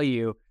can tell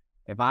you,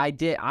 if I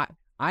did,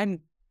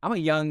 I'm a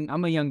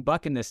young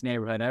buck in this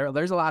neighborhood.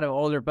 There's a lot of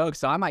older folks,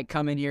 so I might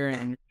come in here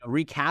and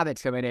wreak havoc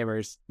to my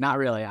neighbors. Not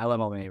really, I love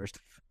all my neighbors.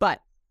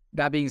 But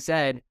that being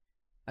said,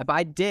 if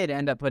I did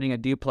end up putting a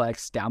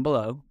duplex down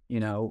below,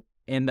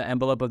 in the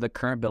envelope of the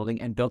current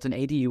building, and built an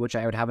ADU, which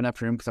I would have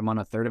enough room because I'm on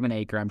a third of an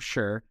acre, I'm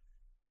sure.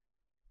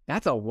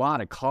 That's a lot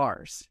of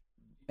cars,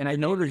 and I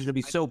know they're going to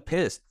be so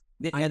pissed.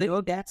 I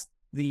think that's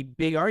the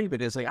big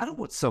argument is like, I don't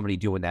want somebody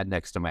doing that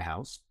next to my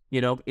house.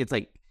 It's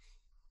like,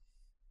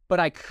 but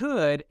I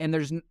could, and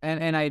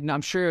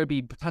I'm sure it would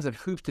be tons of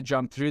hoops to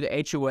jump through.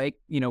 The HOA,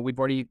 we've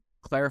already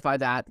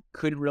clarified that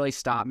couldn't really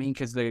stop me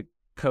because the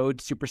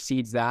code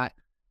supersedes that.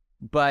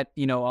 But,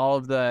 all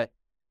of the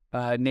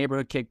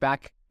neighborhood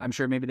kickback, I'm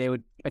sure maybe they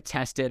would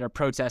attest it or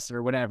protest it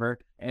or whatever,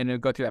 and it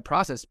would go through that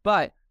process.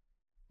 But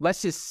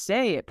let's just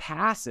say it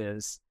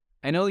passes.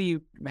 I know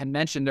you had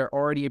mentioned there are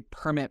already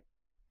permit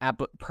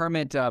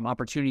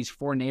opportunities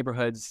for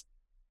neighborhoods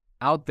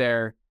out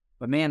there,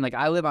 but man, like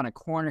I live on a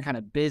corner, kind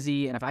of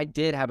busy, and if I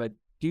did have a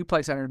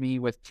duplex under me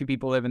with 2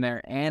 people living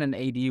there and an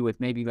ADU with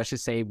maybe, let's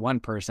just say 1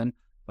 person,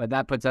 but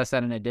that puts us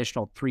at an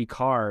additional 3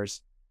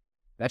 cars,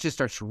 that just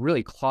starts to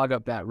really clog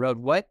up that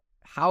road.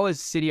 How is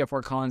City of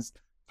Fort Collins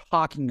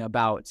talking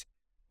about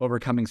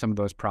overcoming some of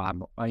those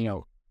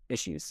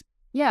issues?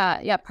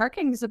 Yeah,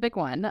 parking is a big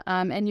one.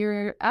 And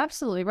you're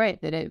absolutely right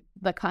that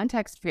the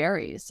context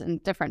varies in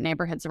different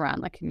neighborhoods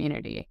around the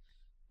community.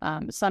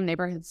 Some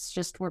neighborhoods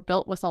just were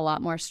built with a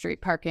lot more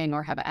street parking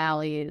or have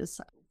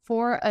alleys.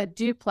 For a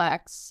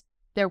duplex,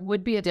 there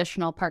would be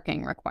additional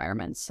parking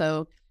requirements.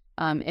 So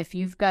if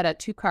you've got a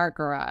 2-car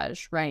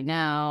garage right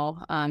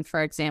now,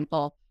 for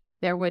example,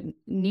 there would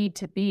need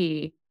to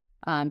be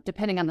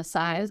depending on the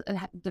size,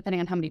 depending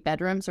on how many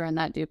bedrooms are in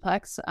that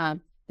duplex,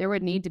 there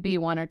would need to be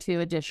 1 or 2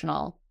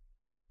 additional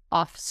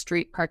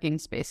off-street parking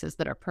spaces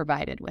that are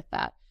provided with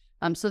that.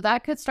 So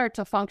that could start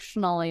to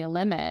functionally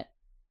limit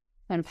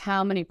kind of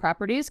how many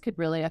properties could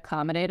really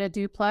accommodate a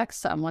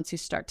duplex once you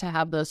start to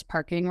have those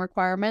parking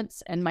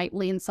requirements, and might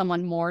lean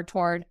someone more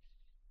toward,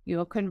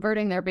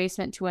 converting their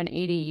basement to an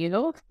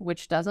ADU,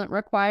 which doesn't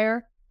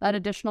require that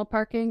additional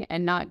parking,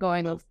 and not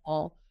going a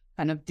full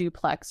kind of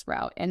duplex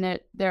route. And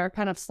there are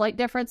kind of slight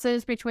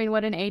differences between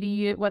what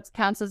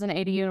counts as an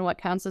ADU and what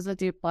counts as a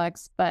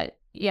duplex. But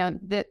yeah,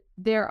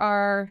 there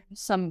are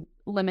some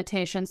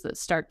limitations that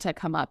start to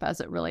come up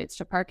as it relates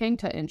to parking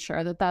to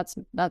ensure that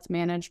that's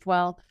managed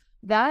well.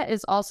 That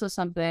is also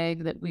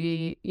something that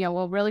we,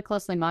 will really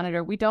closely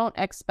monitor. We don't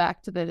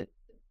expect that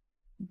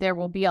there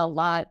will be a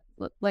lot,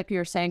 like you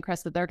were saying,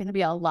 Chris, that there are going to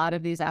be a lot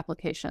of these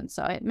applications.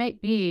 So it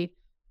might be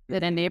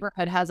that a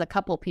neighborhood has a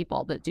couple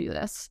people that do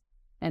this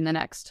in the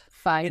next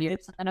 5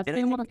 years, and a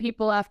few more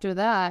people after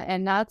that.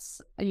 And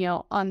that's,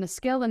 on the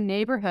scale of the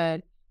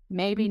neighborhood,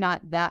 maybe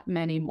not that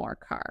many more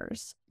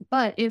cars.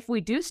 But if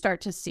we do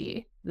start to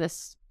see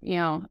this,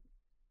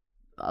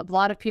 a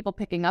lot of people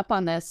picking up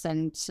on this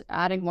and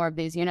adding more of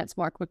these units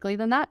more quickly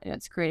than that,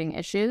 it's creating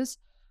issues.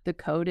 The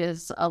code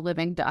is a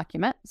living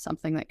document,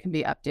 something that can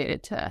be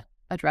updated to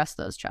address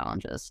those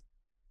challenges.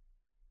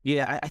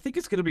 Yeah, I think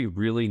it's going to be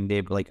really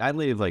like I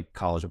live like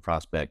College and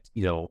Prospect,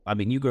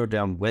 you go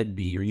down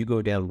Wedby or you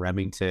go down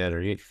Remington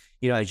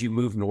or, as you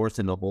move north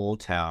into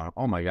Old Town,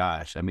 oh my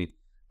gosh. I've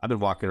been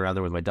walking around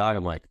there with my dog.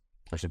 I'm like,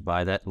 I should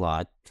buy that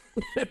lot,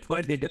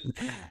 put it in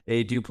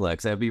a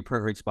duplex. That'd be a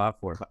perfect spot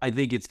for it. I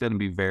think it's going to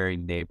be very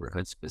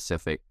neighborhood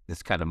specific.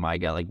 That's kind of my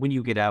guy. Like when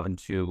you get out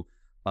into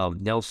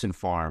Nelson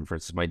Farm, for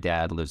instance, my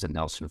dad lives in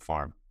Nelson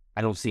Farm.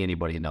 I don't see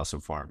anybody in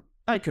Nelson Farm.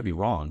 I could be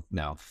wrong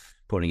now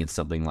putting in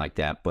something like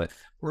that. But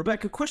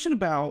Rebecca, question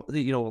about,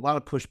 a lot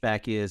of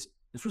pushback is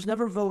this was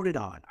never voted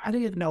on. I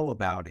didn't know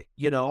about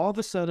it. All of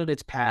a sudden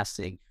it's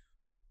passing.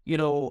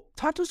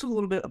 Talk to us a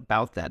little bit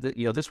about that.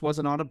 This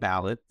wasn't on a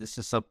ballot. This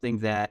is something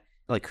that,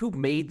 like, who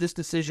made this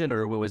decision,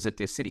 or was it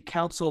the city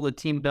council that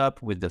teamed up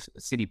with the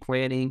city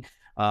planning?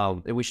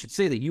 And we should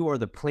say that you are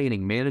the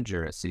planning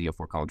manager at City of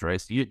Fort Collins,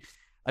 right? So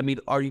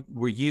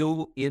were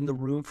you in the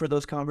room for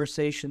those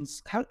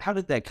conversations? How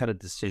did that kind of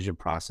decision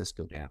process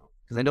go down?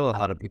 Because I know a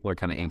lot of people are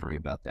kind of angry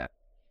about that.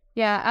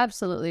 Yeah,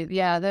 absolutely.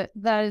 Yeah,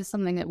 that is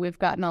something that we've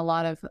gotten a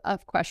lot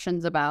of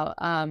questions about.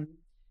 And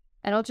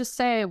I'll just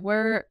say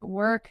we're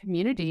a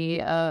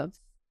community of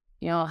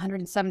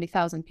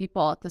 170,000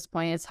 people at this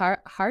point. It's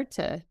hard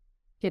to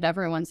get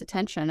everyone's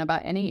attention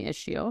about any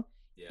issue.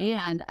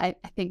 Yeah. And I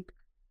think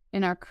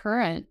in our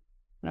current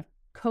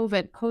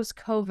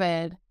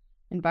post-COVID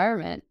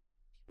environment,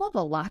 people have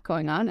a lot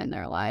going on in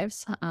their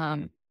lives.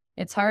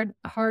 It's hard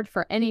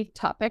for any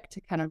topic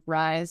to kind of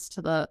rise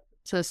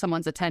to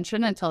someone's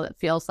attention until it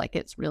feels like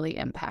it's really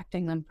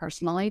impacting them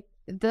personally.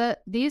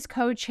 These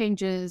code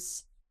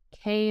changes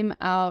came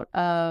out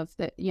of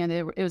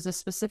it was a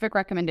specific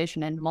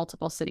recommendation in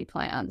multiple city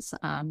plans.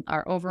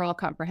 Our overall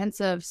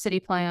comprehensive city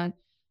plan,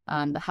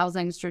 the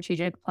housing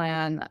strategic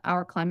plan,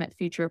 our climate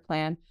future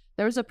plan.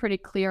 There was a pretty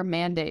clear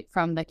mandate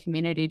from the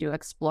community to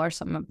explore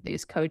some of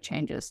these code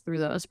changes through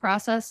those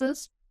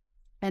processes.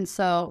 And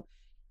so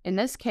in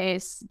this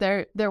case,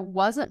 there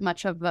wasn't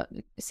much of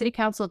city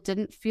council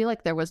didn't feel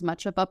like there was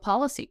much of a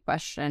policy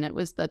question.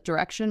 The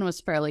direction was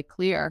fairly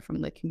clear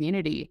from the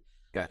community.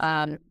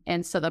 Gotcha.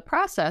 And so the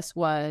process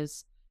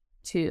was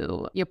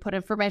to put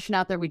information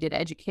out there. We did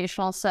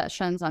educational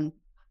sessions on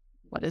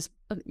what is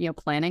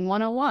planning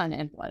 101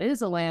 and what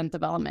is a land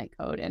development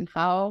code and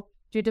how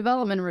do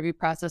development review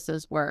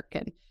processes work,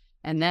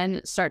 and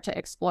then start to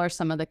explore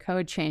some of the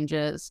code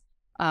changes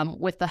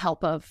with the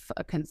help of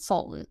a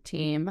consultant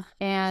team,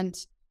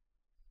 and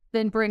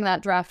then bring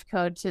that draft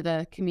code to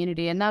the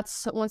community. And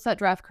that's once that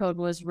draft code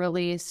was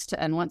released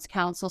and once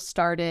council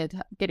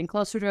started getting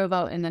closer to a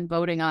vote and then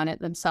voting on it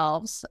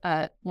themselves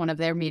at one of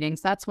their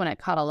meetings, that's when it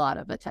caught a lot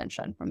of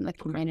attention from the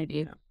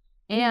community.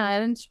 Yeah.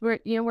 And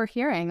we're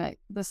hearing that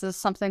this is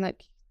something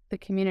that the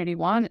community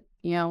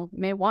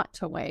may want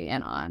to weigh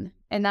in on.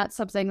 And that's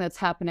something that's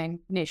happening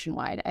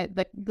nationwide.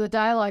 The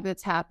dialogue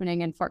that's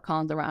happening in Fort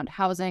Collins around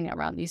housing,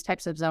 around these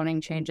types of zoning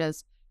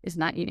changes is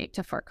not unique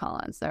to Fort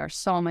Collins. There are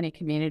so many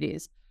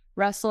communities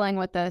wrestling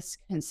with this,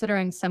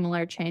 considering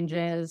similar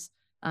changes,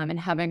 and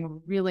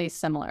having really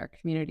similar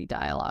community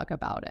dialogue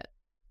about it.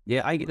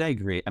 Yeah, I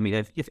agree.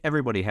 If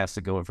everybody has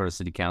to go in front of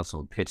city council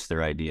and pitch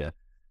their idea,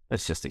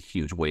 that's just a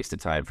huge waste of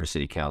time for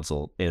city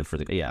council and for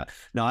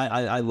No,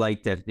 I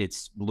like that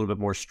it's a little bit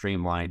more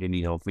streamlined, and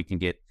if we can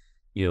get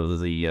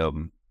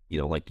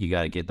like you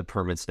got to get the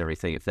permits and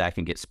everything, if that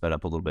can get sped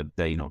up a little bit,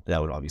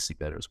 that would obviously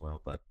be better as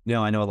well. But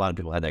I know a lot of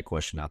people had that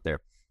question out there.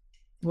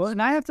 Well,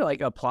 and I have to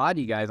applaud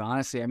you guys,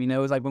 honestly. It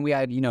was like when we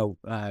had,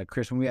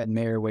 Chris, when we had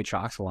Mayor Wade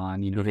Troxel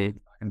on, talking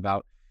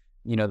about,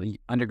 the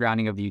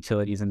undergrounding of the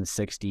utilities in the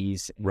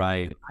 60s.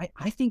 Right.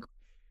 I think,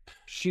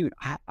 shoot,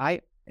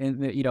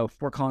 and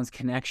Fort Collins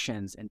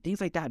connections and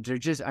things like that. They're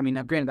just,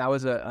 granted that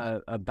was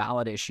a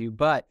ballot issue,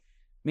 but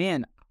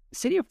man,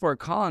 City of Fort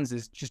Collins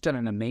has just done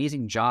an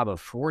amazing job of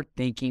forward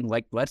thinking.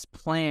 Like, let's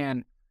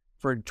plan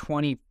for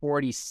 20,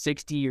 40,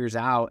 60 years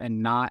out,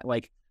 and not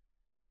like,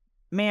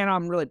 man,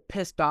 I'm really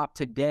pissed off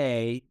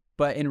today.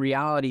 But in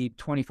reality,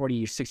 20,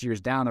 40, 60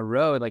 years down the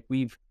road, like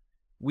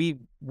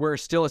we're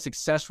still a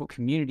successful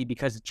community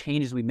because the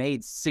changes we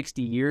made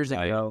 60 years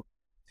ago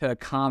to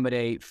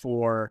accommodate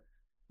for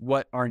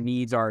what our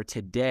needs are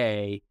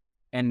today,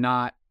 and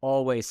not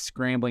always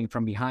scrambling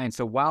from behind.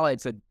 So while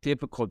it's a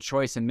difficult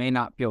choice and may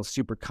not feel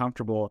super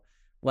comfortable,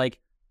 like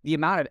the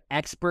amount of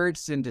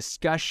experts and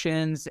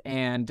discussions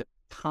and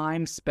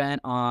time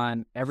spent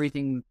on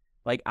everything,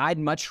 like I'd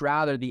much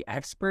rather the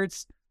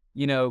experts,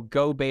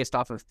 go based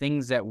off of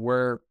things that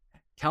we're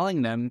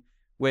telling them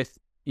with,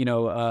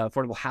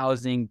 affordable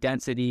housing,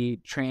 density,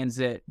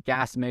 transit,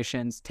 gas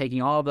emissions,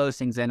 taking all of those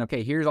things in.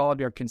 Okay, here's all of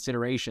your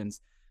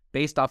considerations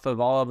based off of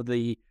all of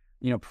the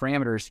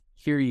parameters.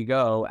 Here you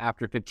go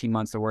after 15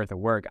 months of worth of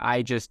work.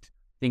 I just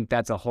think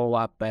that's a whole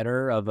lot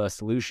better of a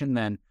solution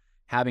than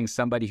having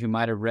somebody who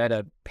might have read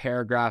a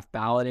paragraph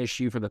ballot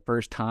issue for the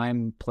first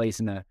time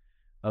placing a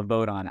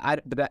vote on.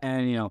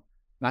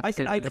 Not to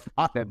say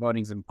that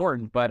voting is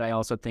important, but I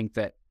also think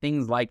that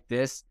things like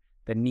this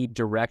that need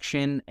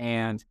direction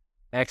and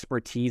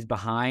expertise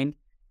behind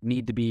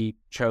need to be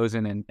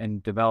chosen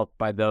and developed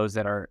by those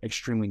that are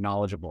extremely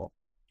knowledgeable.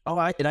 Oh,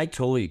 I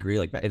totally agree.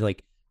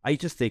 I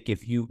just think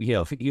if you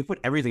put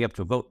everything up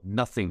to a vote,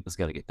 nothing is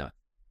going to get done.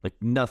 Like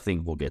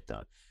nothing will get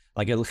done.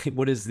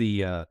 What is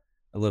I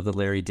love the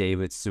Larry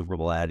David Super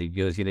Bowl ad. He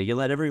goes, you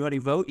let everybody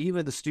vote,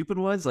 even the stupid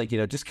ones.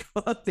 Just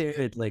go out there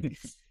and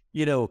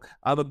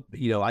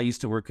I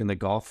used to work in the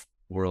golf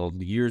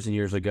world years and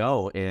years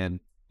ago. And,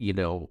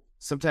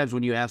 sometimes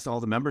when you ask all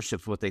the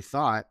memberships what they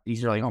thought,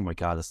 these are like, oh my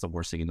God, that's the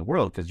worst thing in the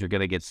world, because you're going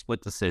to get split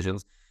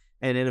decisions.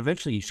 And then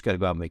eventually you just got to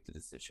go out and make the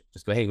decision.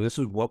 Just go, hey, this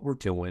is what we're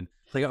doing.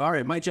 Like, all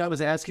right, my job is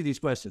asking these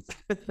questions.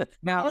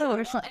 Now,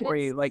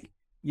 Corey,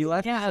 you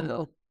left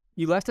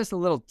us a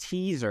little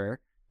teaser,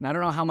 and I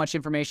don't know how much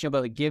information you'll be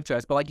able to give to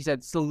us, but like you said,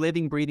 it's a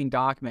living, breathing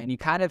document. And you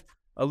kind of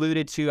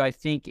alluded to, I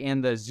think, in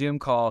the Zoom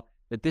call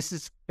that this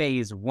is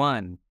phase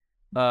one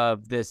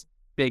of this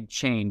big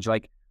change.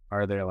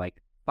 Are there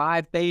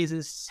 5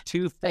 phases,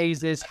 2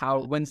 phases?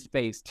 When's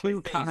phase 2?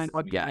 What can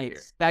I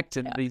expect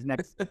in these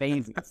next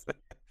phases?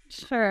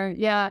 Sure.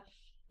 Yeah.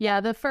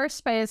 The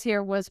first phase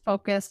here was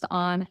focused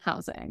on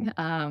housing,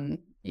 and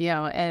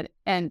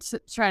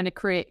trying to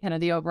create kind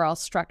of the overall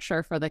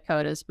structure for the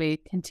code as we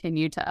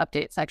continue to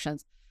update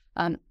sections.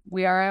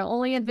 We are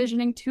only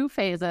envisioning 2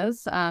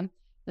 phases.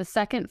 The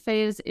second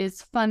phase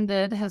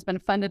has been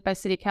funded by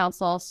City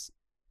Councils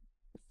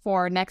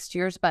for next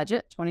year's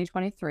budget,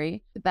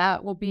 2023.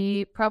 That will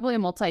be probably a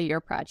multi-year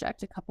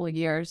project, a couple of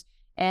years,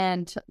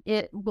 and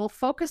it will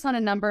focus on a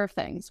number of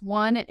things.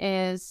 One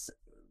is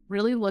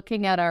really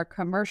looking at our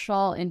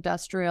commercial,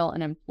 industrial,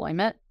 and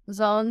employment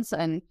zones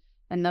and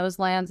those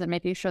lands, and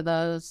making sure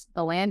the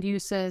land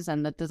uses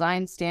and the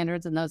design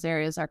standards in those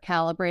areas are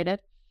calibrated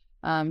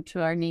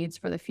to our needs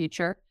for the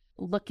future.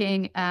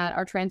 Looking at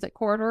our transit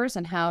corridors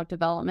and how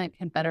development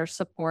can better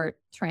support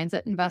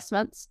transit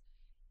investments.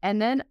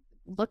 And then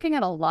looking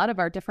at a lot of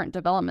our different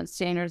development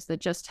standards that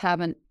just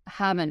haven't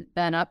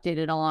been updated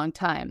in a long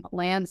time.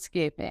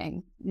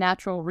 Landscaping,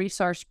 natural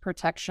resource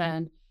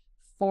protection,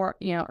 for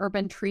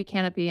urban tree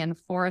canopy and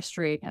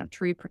forestry, kind of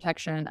tree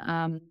protection,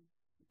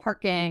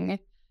 parking.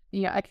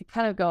 I could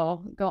kind of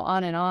go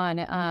on and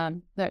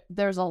on.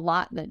 There's a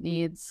lot that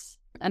needs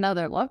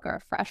another look or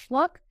a fresh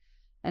look.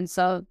 And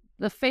so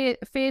the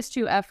phase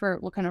 2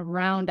 effort will kind of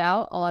round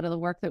out a lot of the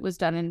work that was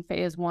done in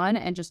phase 1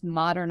 and just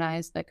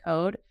modernize the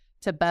code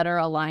to better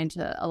align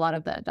to a lot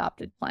of the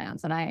adopted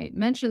plans. And I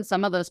mentioned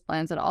some of those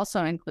plans. It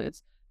also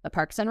includes the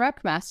Parks and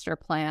Rec Master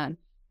Plan,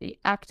 the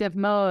active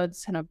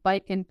modes, kind of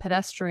bike and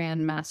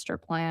pedestrian master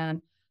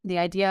plan, the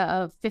idea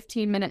of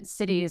 15-minute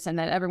cities and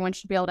that everyone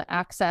should be able to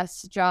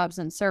access jobs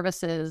and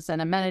services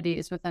and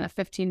amenities within a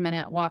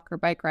 15-minute walk or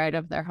bike ride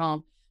of their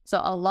home.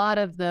 So a lot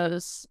of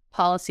those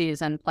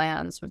policies and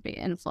plans would be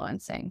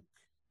influencing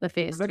the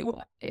phase 2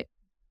 update.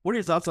 What are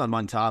your thoughts on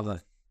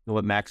Montava and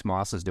what Max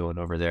Moss is doing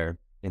over there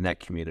in that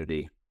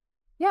community?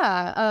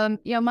 Yeah,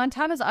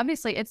 Montava's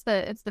obviously it's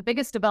the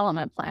biggest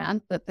development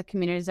plan that the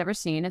community's ever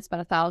seen. It's about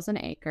 1,000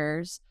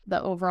 acres.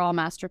 The overall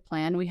master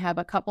plan, we have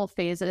a couple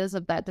phases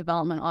of that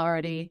development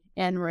already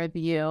in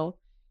review,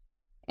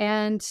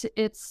 and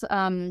it's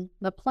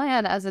the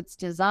plan as it's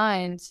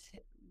designed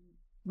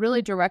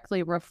really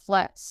directly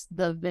reflects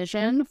the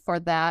vision for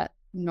that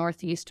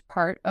northeast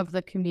part of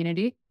the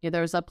community.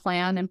 There was a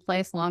plan in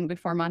place long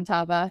before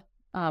Montava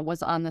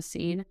was on the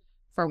scene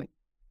for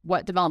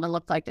what development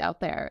looked like out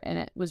there. And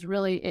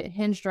it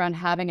hinged around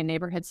having a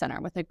neighborhood center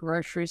with a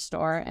grocery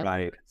store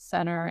and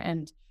center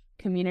and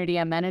community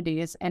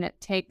amenities. And it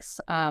takes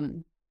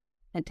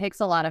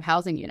a lot of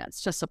housing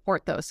units to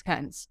support those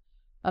kinds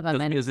of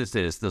amenities.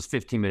 Those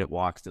 15-minute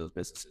walks to those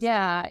businesses.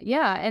 Yeah.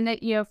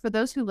 And for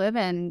those who live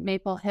in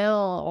Maple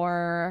Hill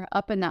or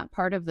up in that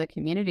part of the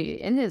community,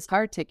 it is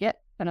hard to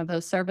get kind of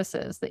those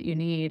services that you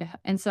need.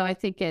 And so I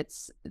think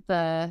it's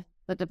the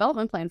the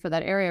development plan for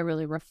that area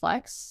really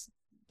reflects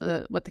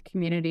what the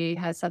community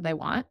has said they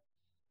want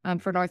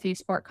for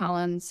Northeast Fort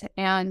Collins.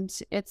 And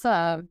it's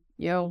a,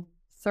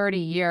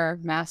 30-year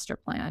master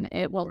plan.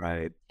 It will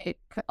take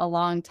a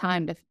long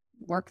time to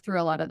work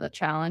through a lot of the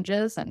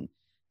challenges and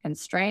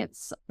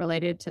constraints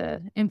related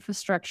to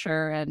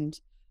infrastructure and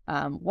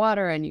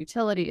water and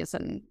utilities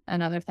and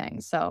other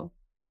things. So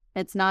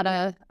it's not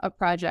a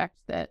project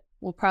that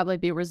will probably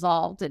be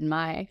resolved during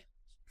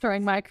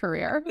my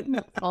career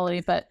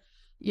fully, but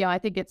I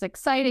think it's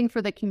exciting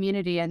for the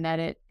community in that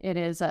it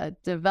is a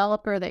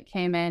developer that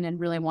came in and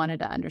really wanted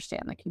to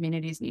understand the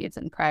community's needs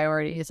and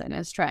priorities and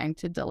is trying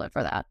to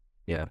deliver that.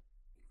 Yeah.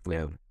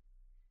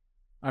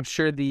 I'm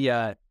sure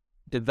the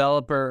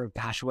developer,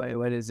 gosh,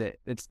 what is it?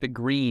 It's the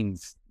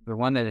Greens, the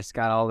one that has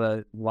got all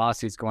the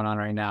lawsuits going on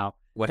right now.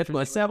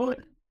 What's that one?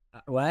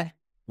 What?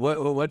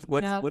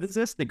 What is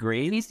this? The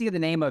Greens? He needs to get the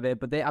name of it,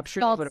 but I'm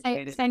sure they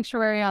would have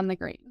Sanctuary on the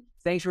Green.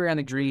 Sanctuary on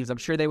the Greens. I'm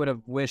sure they would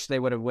have wished they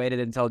would have waited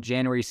until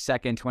January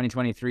 2nd,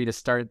 2023 to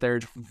start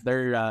their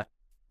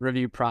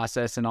review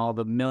process, and all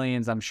the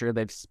millions I'm sure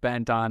they've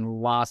spent on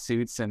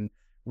lawsuits and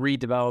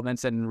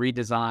redevelopments and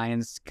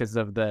redesigns because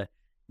of the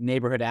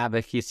neighborhood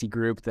advocacy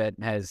group that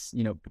has,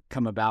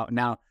 come about.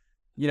 Now,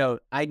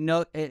 I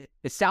know it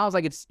sounds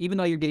like it's, even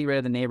though you're getting rid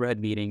of the neighborhood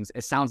meetings,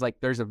 it sounds like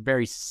there's a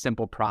very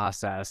simple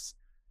process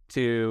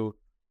to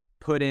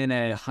put in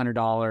a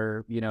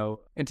 $100,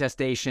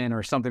 intestation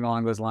or something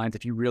along those lines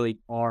if you really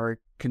are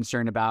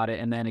concerned about it.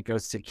 And then it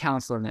goes to city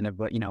council and then it,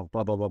 blah,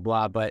 blah, blah,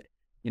 blah. But,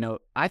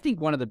 I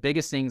think one of the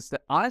biggest things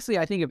that, honestly,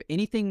 I think if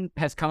anything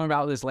has come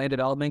about with this land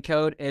development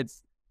code,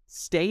 it's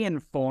stay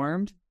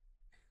informed,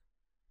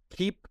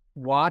 keep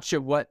watch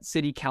of what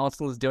city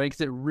council is doing,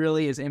 because it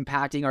really is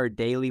impacting our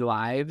daily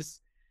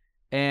lives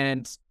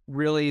and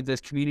really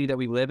this community that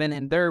we live in.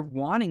 And they're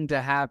wanting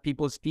to have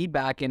people's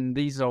feedback. And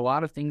these are a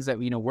lot of things that,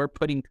 we're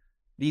putting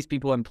these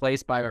people in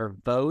place by our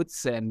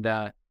votes. And,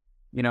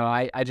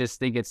 I just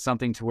think it's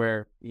something to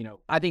where,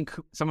 I think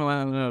some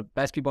of the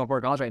best people in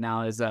Fort Collins right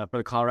now is for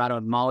the Colorado,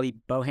 Molly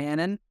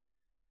Bohannon.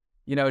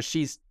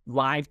 She's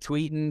live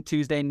tweeting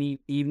Tuesday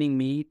evening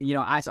meet.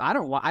 I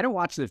don't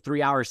watch the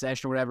 3-hour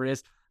session or whatever it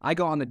is. I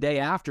go on the day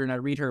after and I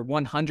read her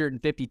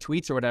 150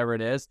 tweets or whatever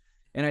it is,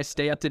 and I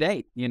stay up to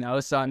date.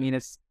 So I mean,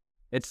 it's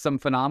some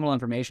phenomenal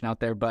information out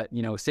there. But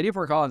City of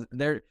Fort Collins,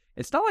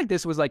 it's not like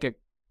this was like a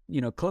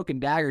cloak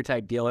and dagger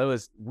type deal. It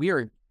was, we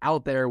are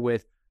out there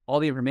with all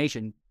the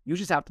information. You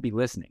just have to be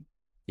listening.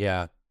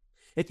 Yeah.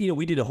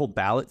 We did a whole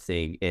ballot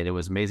thing, and it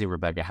was amazing,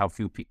 Rebecca, how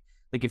few people,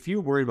 like, if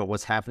you're worried about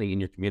what's happening in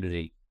your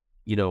community,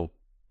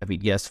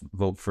 yes,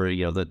 vote for,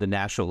 the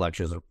national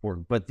elections are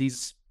important, but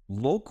these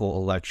local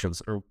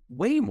elections are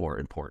way more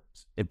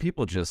important. And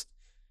people just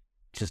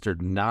are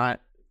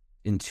not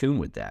in tune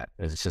with that.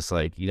 It's just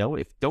like,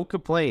 if don't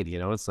complain,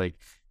 it's like,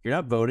 you're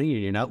not voting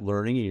and you're not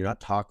learning and you're not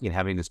talking and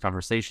having these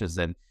conversations,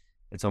 then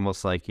it's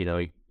almost like,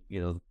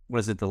 what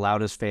is it? The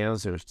loudest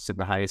fans or sit in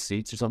the highest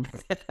seats or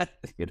something like that.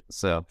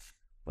 So,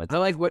 but I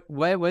like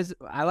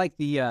I like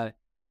the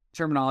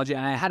terminology,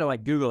 and I had to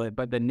Google it,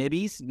 but the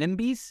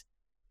NIMBYs.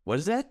 What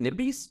is that?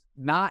 NIMBYs?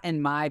 Not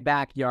in my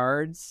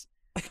backyards.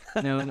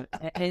 And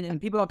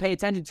people don't pay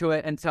attention to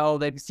it until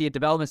they see a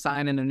development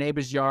sign in their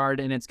neighbor's yard,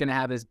 and it's going to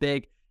have this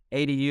big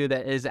ADU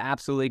that is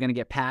absolutely going to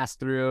get passed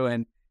through.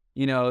 And,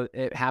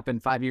 it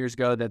happened 5 years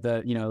ago that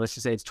let's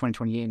just say it's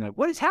 2028. And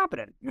what is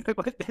happening?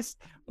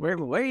 Where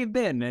have you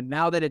been? And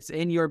now that it's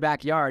in your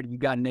backyard, you've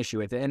got an issue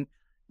with it. And,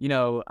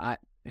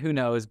 who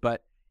knows?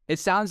 But it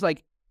sounds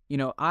like,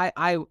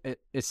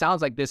 it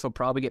sounds like this will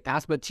probably get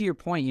passed. But to your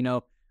point,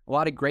 a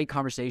lot of great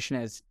conversation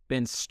has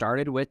been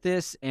started with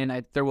this,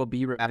 and there will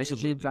be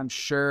revisions, I'm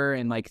sure,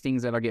 and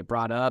things that'll get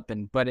brought up.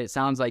 But it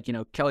sounds like,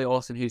 Kelly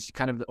Olson, who's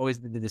kind of always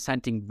the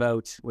dissenting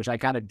vote, which I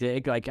kind of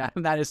dig.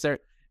 I'm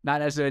not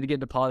necessarily to get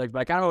into politics, but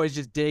I kind of always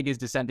just dig his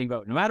dissenting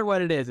vote. No matter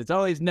what it is, it's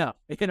always no,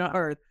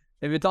 or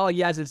if it's all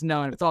yes, it's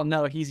no, and if it's all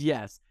no, he's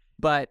yes.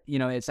 But,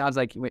 it sounds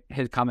like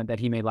his comment that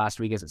he made last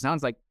week is, it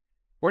sounds like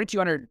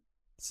 4,200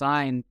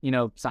 sign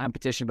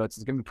petition votes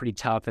is going to be pretty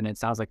tough. And it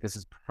sounds like this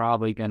is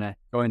probably going to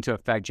go into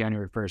effect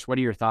January 1st. What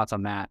are your thoughts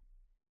on that?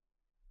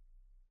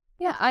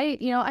 Yeah,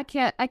 I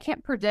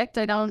can't predict.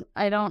 I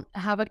don't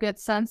have a good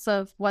sense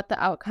of what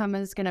the outcome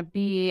is going to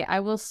be.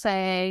 I will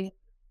say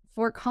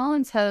Fort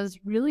Collins has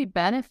really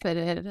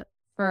benefited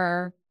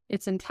for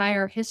its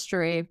entire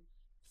history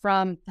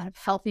from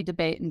healthy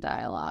debate and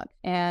dialogue.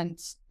 And,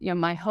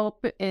 my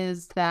hope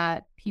is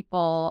that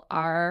people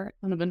are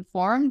kind of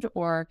informed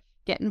or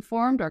get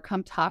informed or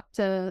come talk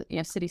to,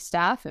 city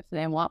staff if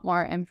they want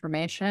more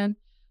information,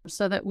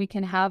 so that we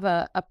can have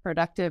a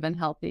productive and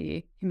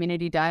healthy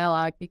community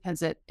dialogue,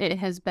 because it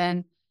has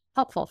been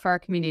helpful for our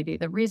community.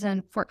 The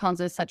reason Fort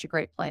Collins is such a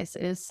great place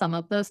is some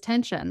of those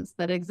tensions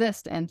that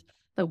exist, and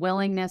the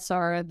willingness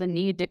or the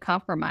need to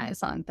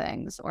compromise on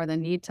things, or the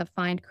need to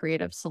find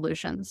creative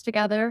solutions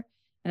together.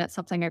 And it's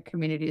something our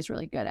community is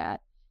really good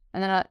at.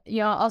 And then,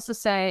 I'll also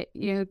say,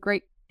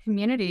 great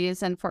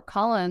communities, and Fort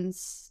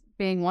Collins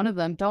being one of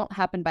them, don't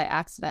happen by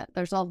accident.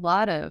 There's a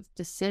lot of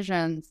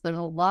decisions. There's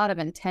a lot of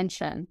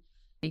intention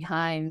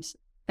behind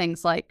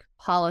things like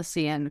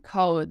policy and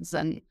codes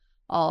and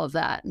all of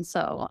that. And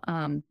so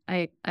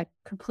I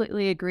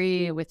completely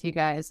agree with you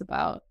guys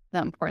about the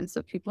importance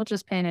of people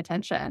just paying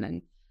attention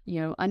and,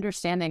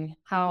 understanding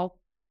how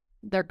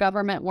their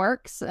government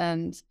works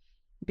and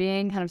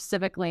being kind of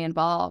civically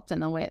involved in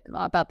the way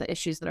about the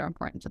issues that are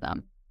important to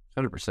them.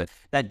 100%.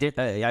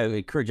 I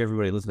encourage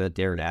everybody to listen to that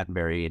Darren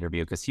Attenberry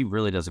interview because he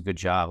really does a good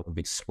job of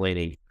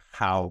explaining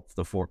how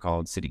the Fort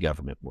Collins city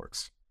government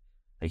works.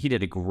 Like, he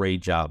did a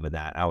great job of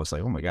that. I was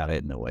like, oh my God, I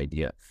had no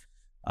idea.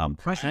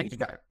 Question.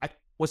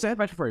 What's that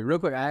question for you? Real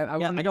quick. I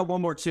got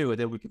one more too, and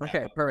then we can.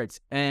 Okay, perfect.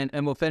 And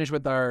we'll finish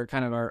with our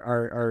kind of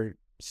our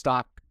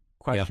stock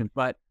question. Yeah.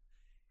 But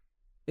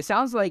it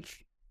sounds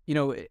like,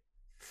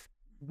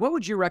 what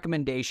would your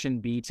recommendation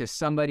be to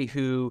somebody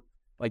who,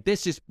 like,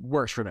 this just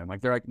works for them?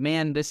 Like, they're like,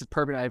 man, this is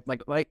perfect.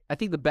 I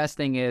think the best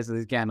thing is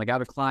again, like, I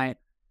have a client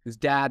whose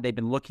dad, they've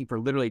been looking for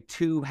literally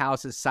 2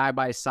 houses side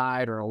by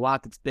side or a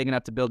lot that's big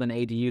enough to build an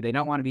ADU. They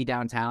don't want to be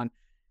downtown.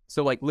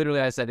 So, like,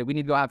 literally I said, we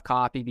need to go have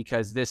coffee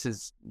because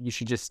you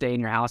should just stay in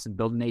your house and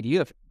build an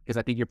ADU because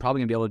I think you're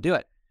probably gonna be able to do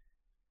it.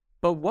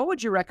 But what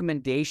would your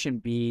recommendation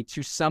be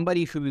to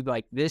somebody who,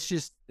 like, this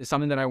just is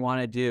something that I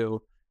want to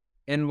do?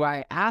 And why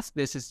I ask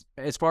this is,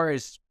 as far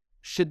as,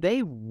 should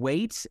they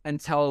wait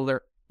until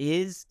there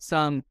is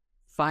some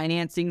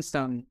financing,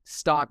 some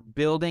stock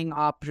building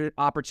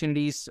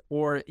opportunities,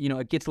 or,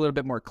 it gets a little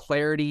bit more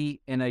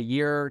clarity in a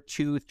year,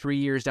 2, 3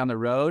 years down the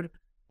road?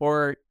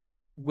 Or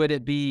would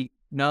it be,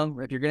 no,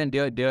 if you're going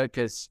to do it,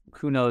 because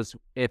who knows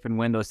if and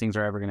when those things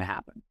are ever going to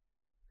happen?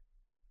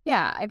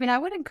 Yeah, I mean, I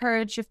would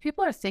encourage, if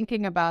people are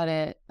thinking about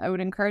it, I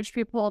would encourage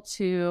people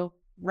to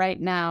right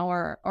now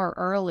or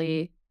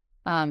early,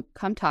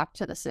 come talk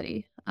to the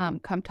city,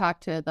 come talk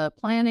to the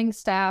planning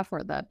staff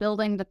or the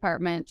building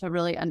department to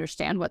really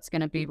understand what's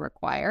going to be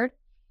required,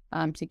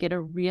 to get a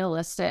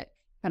realistic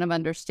kind of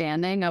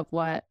understanding of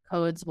what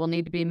codes will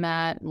need to be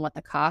met and what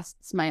the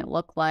costs might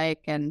look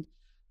like, and,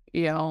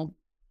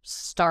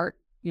 start,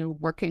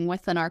 working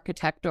with an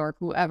architect or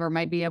whoever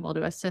might be able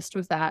to assist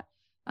with that.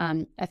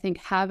 I think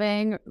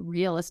having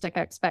realistic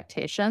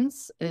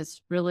expectations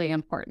is really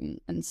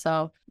important. And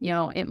so,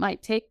 it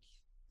might take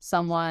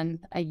someone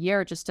a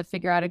year just to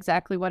figure out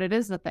exactly what it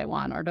is that they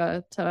want, or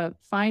to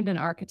find an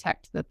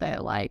architect that they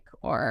like,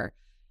 or,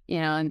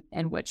 and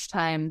which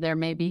time there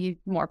may be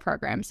more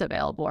programs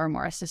available or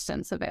more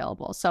assistance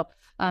available. So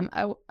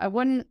I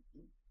wouldn't,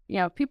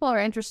 if people are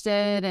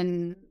interested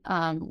in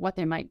what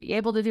they might be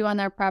able to do on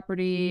their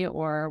property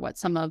or what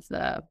some of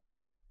the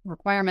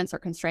requirements or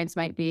constraints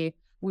might be,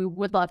 we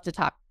would love to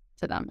talk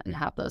to them and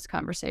have those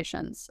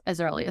conversations as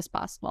early as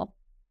possible.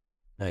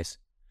 Nice.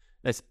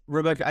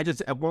 Rebecca, I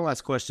just have one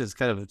last question. It's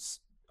kind of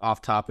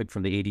off topic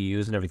from the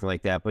ADUs and everything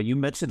like that, but you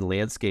mentioned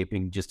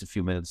landscaping just a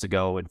few minutes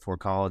ago in Fort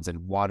Collins,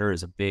 and water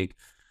is a big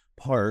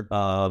part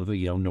of,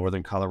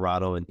 northern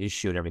Colorado and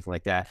issue and everything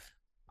like that.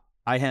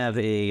 I have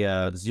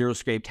a zero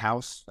scaped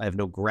house. I have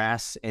no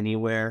grass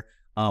anywhere.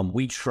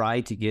 We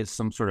tried to get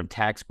some sort of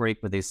tax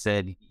break, but they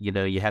said,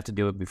 you have to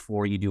do it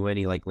before you do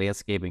any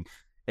landscaping.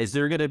 Is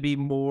there going to be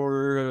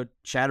more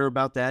chatter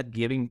about that,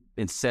 giving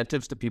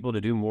incentives to people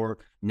to do more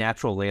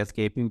natural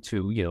landscaping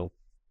to,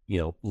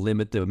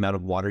 limit the amount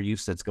of water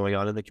use that's going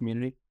on in the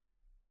community?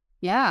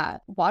 Yeah,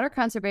 water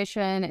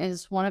conservation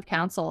is one of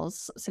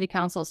city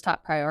council's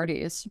top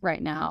priorities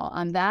right now,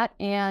 on that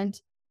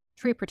and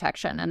tree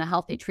protection and a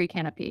healthy tree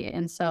canopy.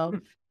 And so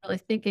really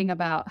thinking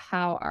about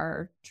how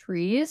our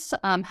trees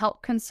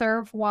help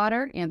conserve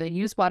water, and they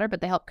use water, but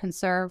they help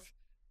conserve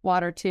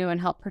water too and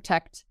help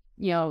protect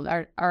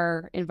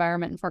our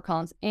environment in Fort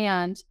Collins,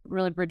 and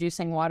really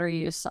reducing water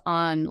use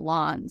on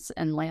lawns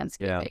and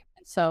landscaping.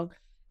 Yeah. So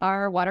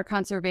our water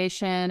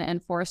conservation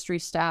and forestry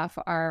staff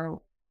are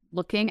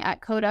looking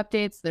at code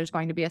updates. There's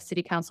going to be a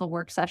city council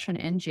work session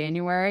in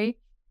January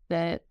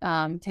that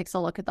takes a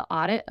look at the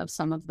audit of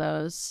some of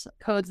those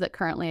codes that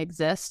currently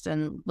exist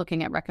and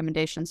looking at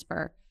recommendations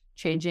for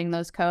changing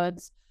those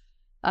codes.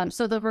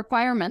 So the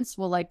requirements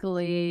will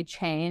likely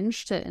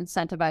change to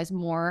incentivize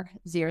more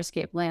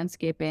xeriscape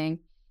landscaping.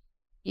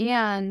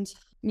 And,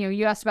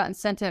 you asked about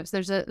incentives.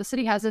 The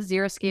city has a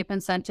xeriscape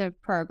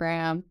incentive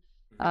program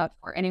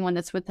for anyone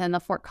that's within the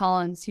Fort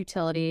Collins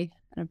utility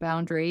and a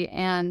boundary.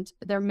 And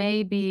there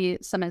may be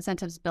some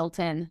incentives built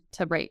in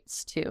to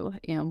rates too,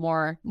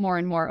 more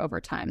and more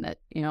over time, that,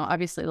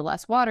 obviously the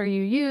less water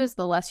you use,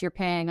 the less you're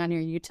paying on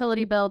your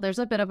utility bill. There's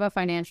a bit of a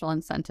financial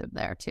incentive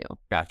there too.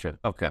 Gotcha.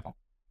 Okay.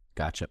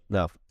 Gotcha.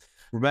 No,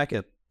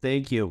 Rebecca,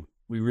 thank you.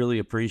 We really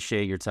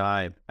appreciate your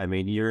time. I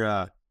mean, you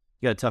got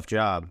a tough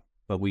job,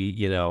 but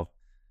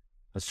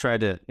let's try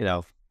to,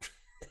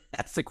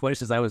 ask the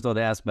questions I was told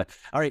to ask. But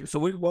all right, so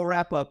we'll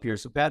wrap up here.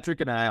 So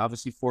Patrick and I,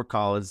 obviously Fort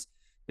Collins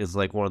is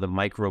like one of the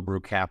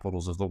microbrew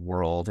capitals of the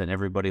world, and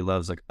everybody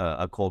loves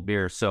a cold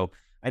beer. So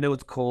I know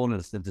it's cold and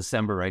it's in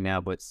December right now,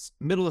 but it's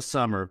middle of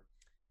summer.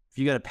 If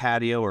you got a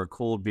patio or a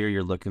cold beer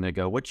you're looking to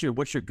go, what's your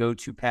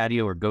go-to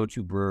patio or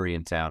go-to brewery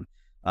in town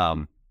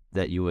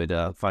that you would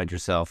find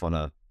yourself on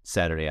a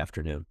Saturday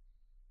afternoon?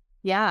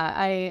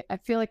 Yeah, I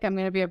feel like I'm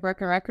going to be a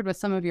broken record with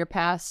some of your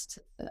past,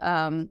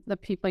 the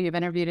people you've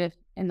interviewed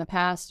in the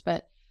past,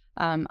 but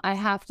I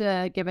have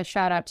to give a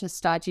shout out to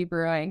Stodgy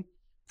Brewing.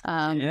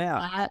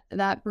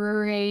 That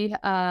brewery,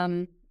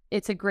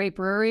 it's a great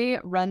brewery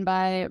run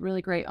by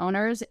really great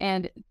owners,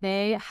 and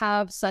they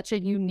have such a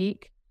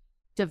unique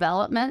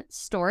development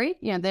story.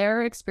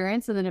 Their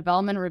experience in the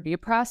development review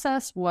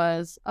process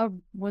was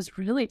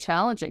really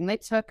challenging. They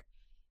took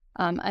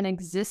an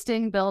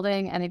existing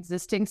building, an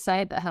existing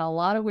site that had a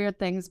lot of weird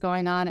things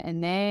going on,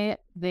 and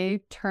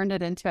they turned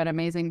it into an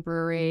amazing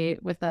brewery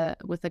with a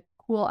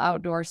cool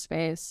outdoor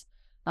space,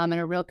 and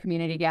a real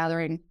community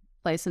gathering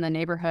place in the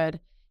neighborhood.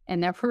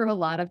 And there were a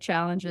lot of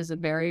challenges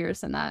and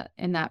barriers in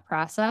that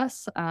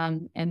process,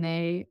 and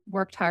they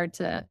worked hard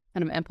to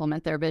kind of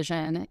implement their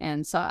vision.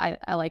 And so I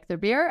like their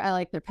beer, I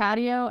like their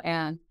patio,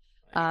 and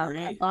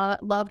I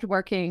loved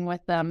working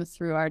with them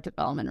through our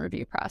development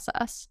review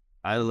process.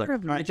 I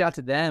reach out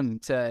to them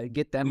to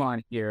get them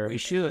on here. We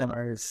should.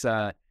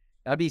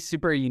 That'd be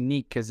super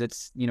unique because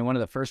it's one of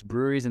the first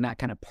breweries in that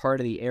kind of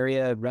part of the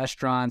area.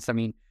 Restaurants. I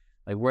mean,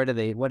 like what do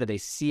they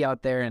see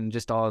out there, and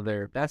just all of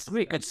their. That's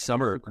a good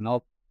summer. And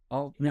all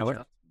all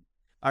right.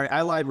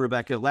 I lied,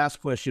 Rebecca. Last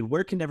question: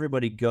 where can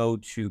everybody go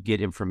to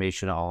get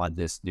information on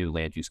this new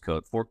land use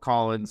code? Fort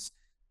Collins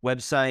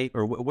website,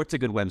 or what's a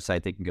good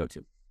website they can go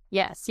to?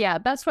 Yes. Yeah.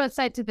 Best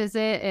website to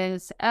visit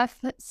is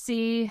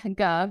fcgov.com/LUC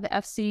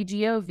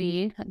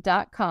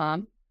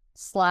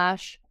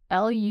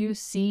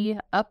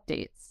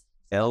updates.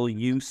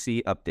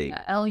 LUC update.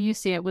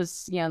 LUC. It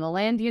was, the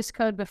land use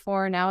code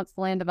before. Now it's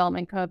the land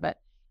development code,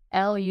 but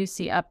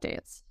LUC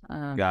updates.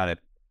 Got it.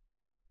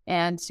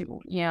 And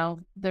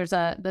there's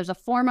a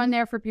form on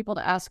there for people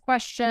to ask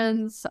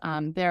questions.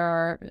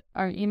 There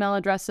are email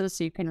addresses,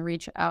 so you can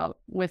reach out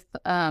with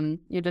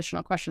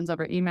additional questions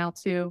over email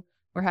too.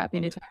 We're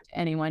happy to talk to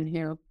anyone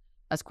who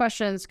has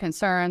questions,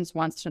 concerns,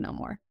 wants to know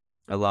more.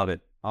 I love it.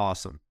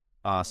 Awesome.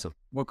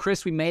 Well,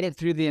 Chris, we made it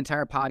through the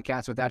entire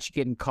podcast without you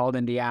getting called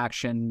into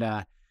action.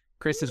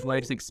 Chris's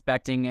wife's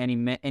expecting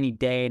any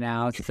day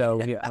now,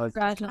 so I was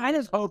kind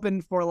of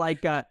hoping for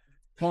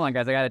hold on,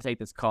 guys, I got to take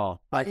this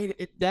call.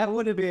 That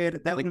would have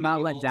been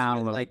not let down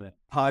a little bit.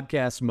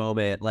 Podcast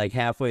moment,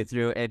 halfway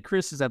through, and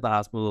Chris is at the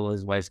hospital.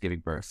 His wife's giving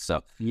birth.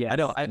 So yeah, I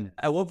know.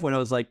 At one point, I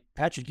was like,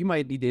 Patrick, you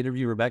might need to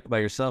interview Rebecca by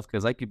yourself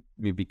because I could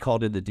be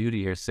called into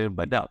duty here soon.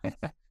 But no,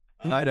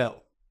 I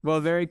know. Well,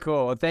 very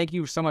cool. Well, thank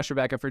you so much,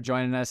 Rebecca, for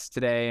joining us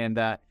today, and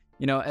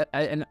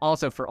and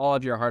also for all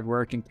of your hard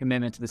work and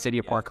commitment to the city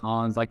of Fort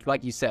Collins.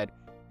 Like you said.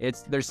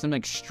 There's some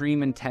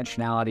extreme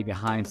intentionality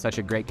behind such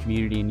a great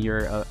community, and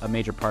you're a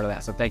major part of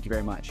that. So thank you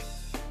very much.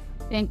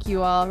 Thank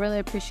you all. Really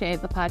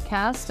appreciate the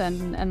podcast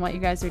and what you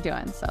guys are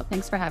doing. So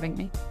thanks for having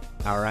me.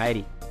 All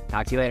righty.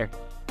 Talk to you later.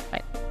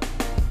 Bye.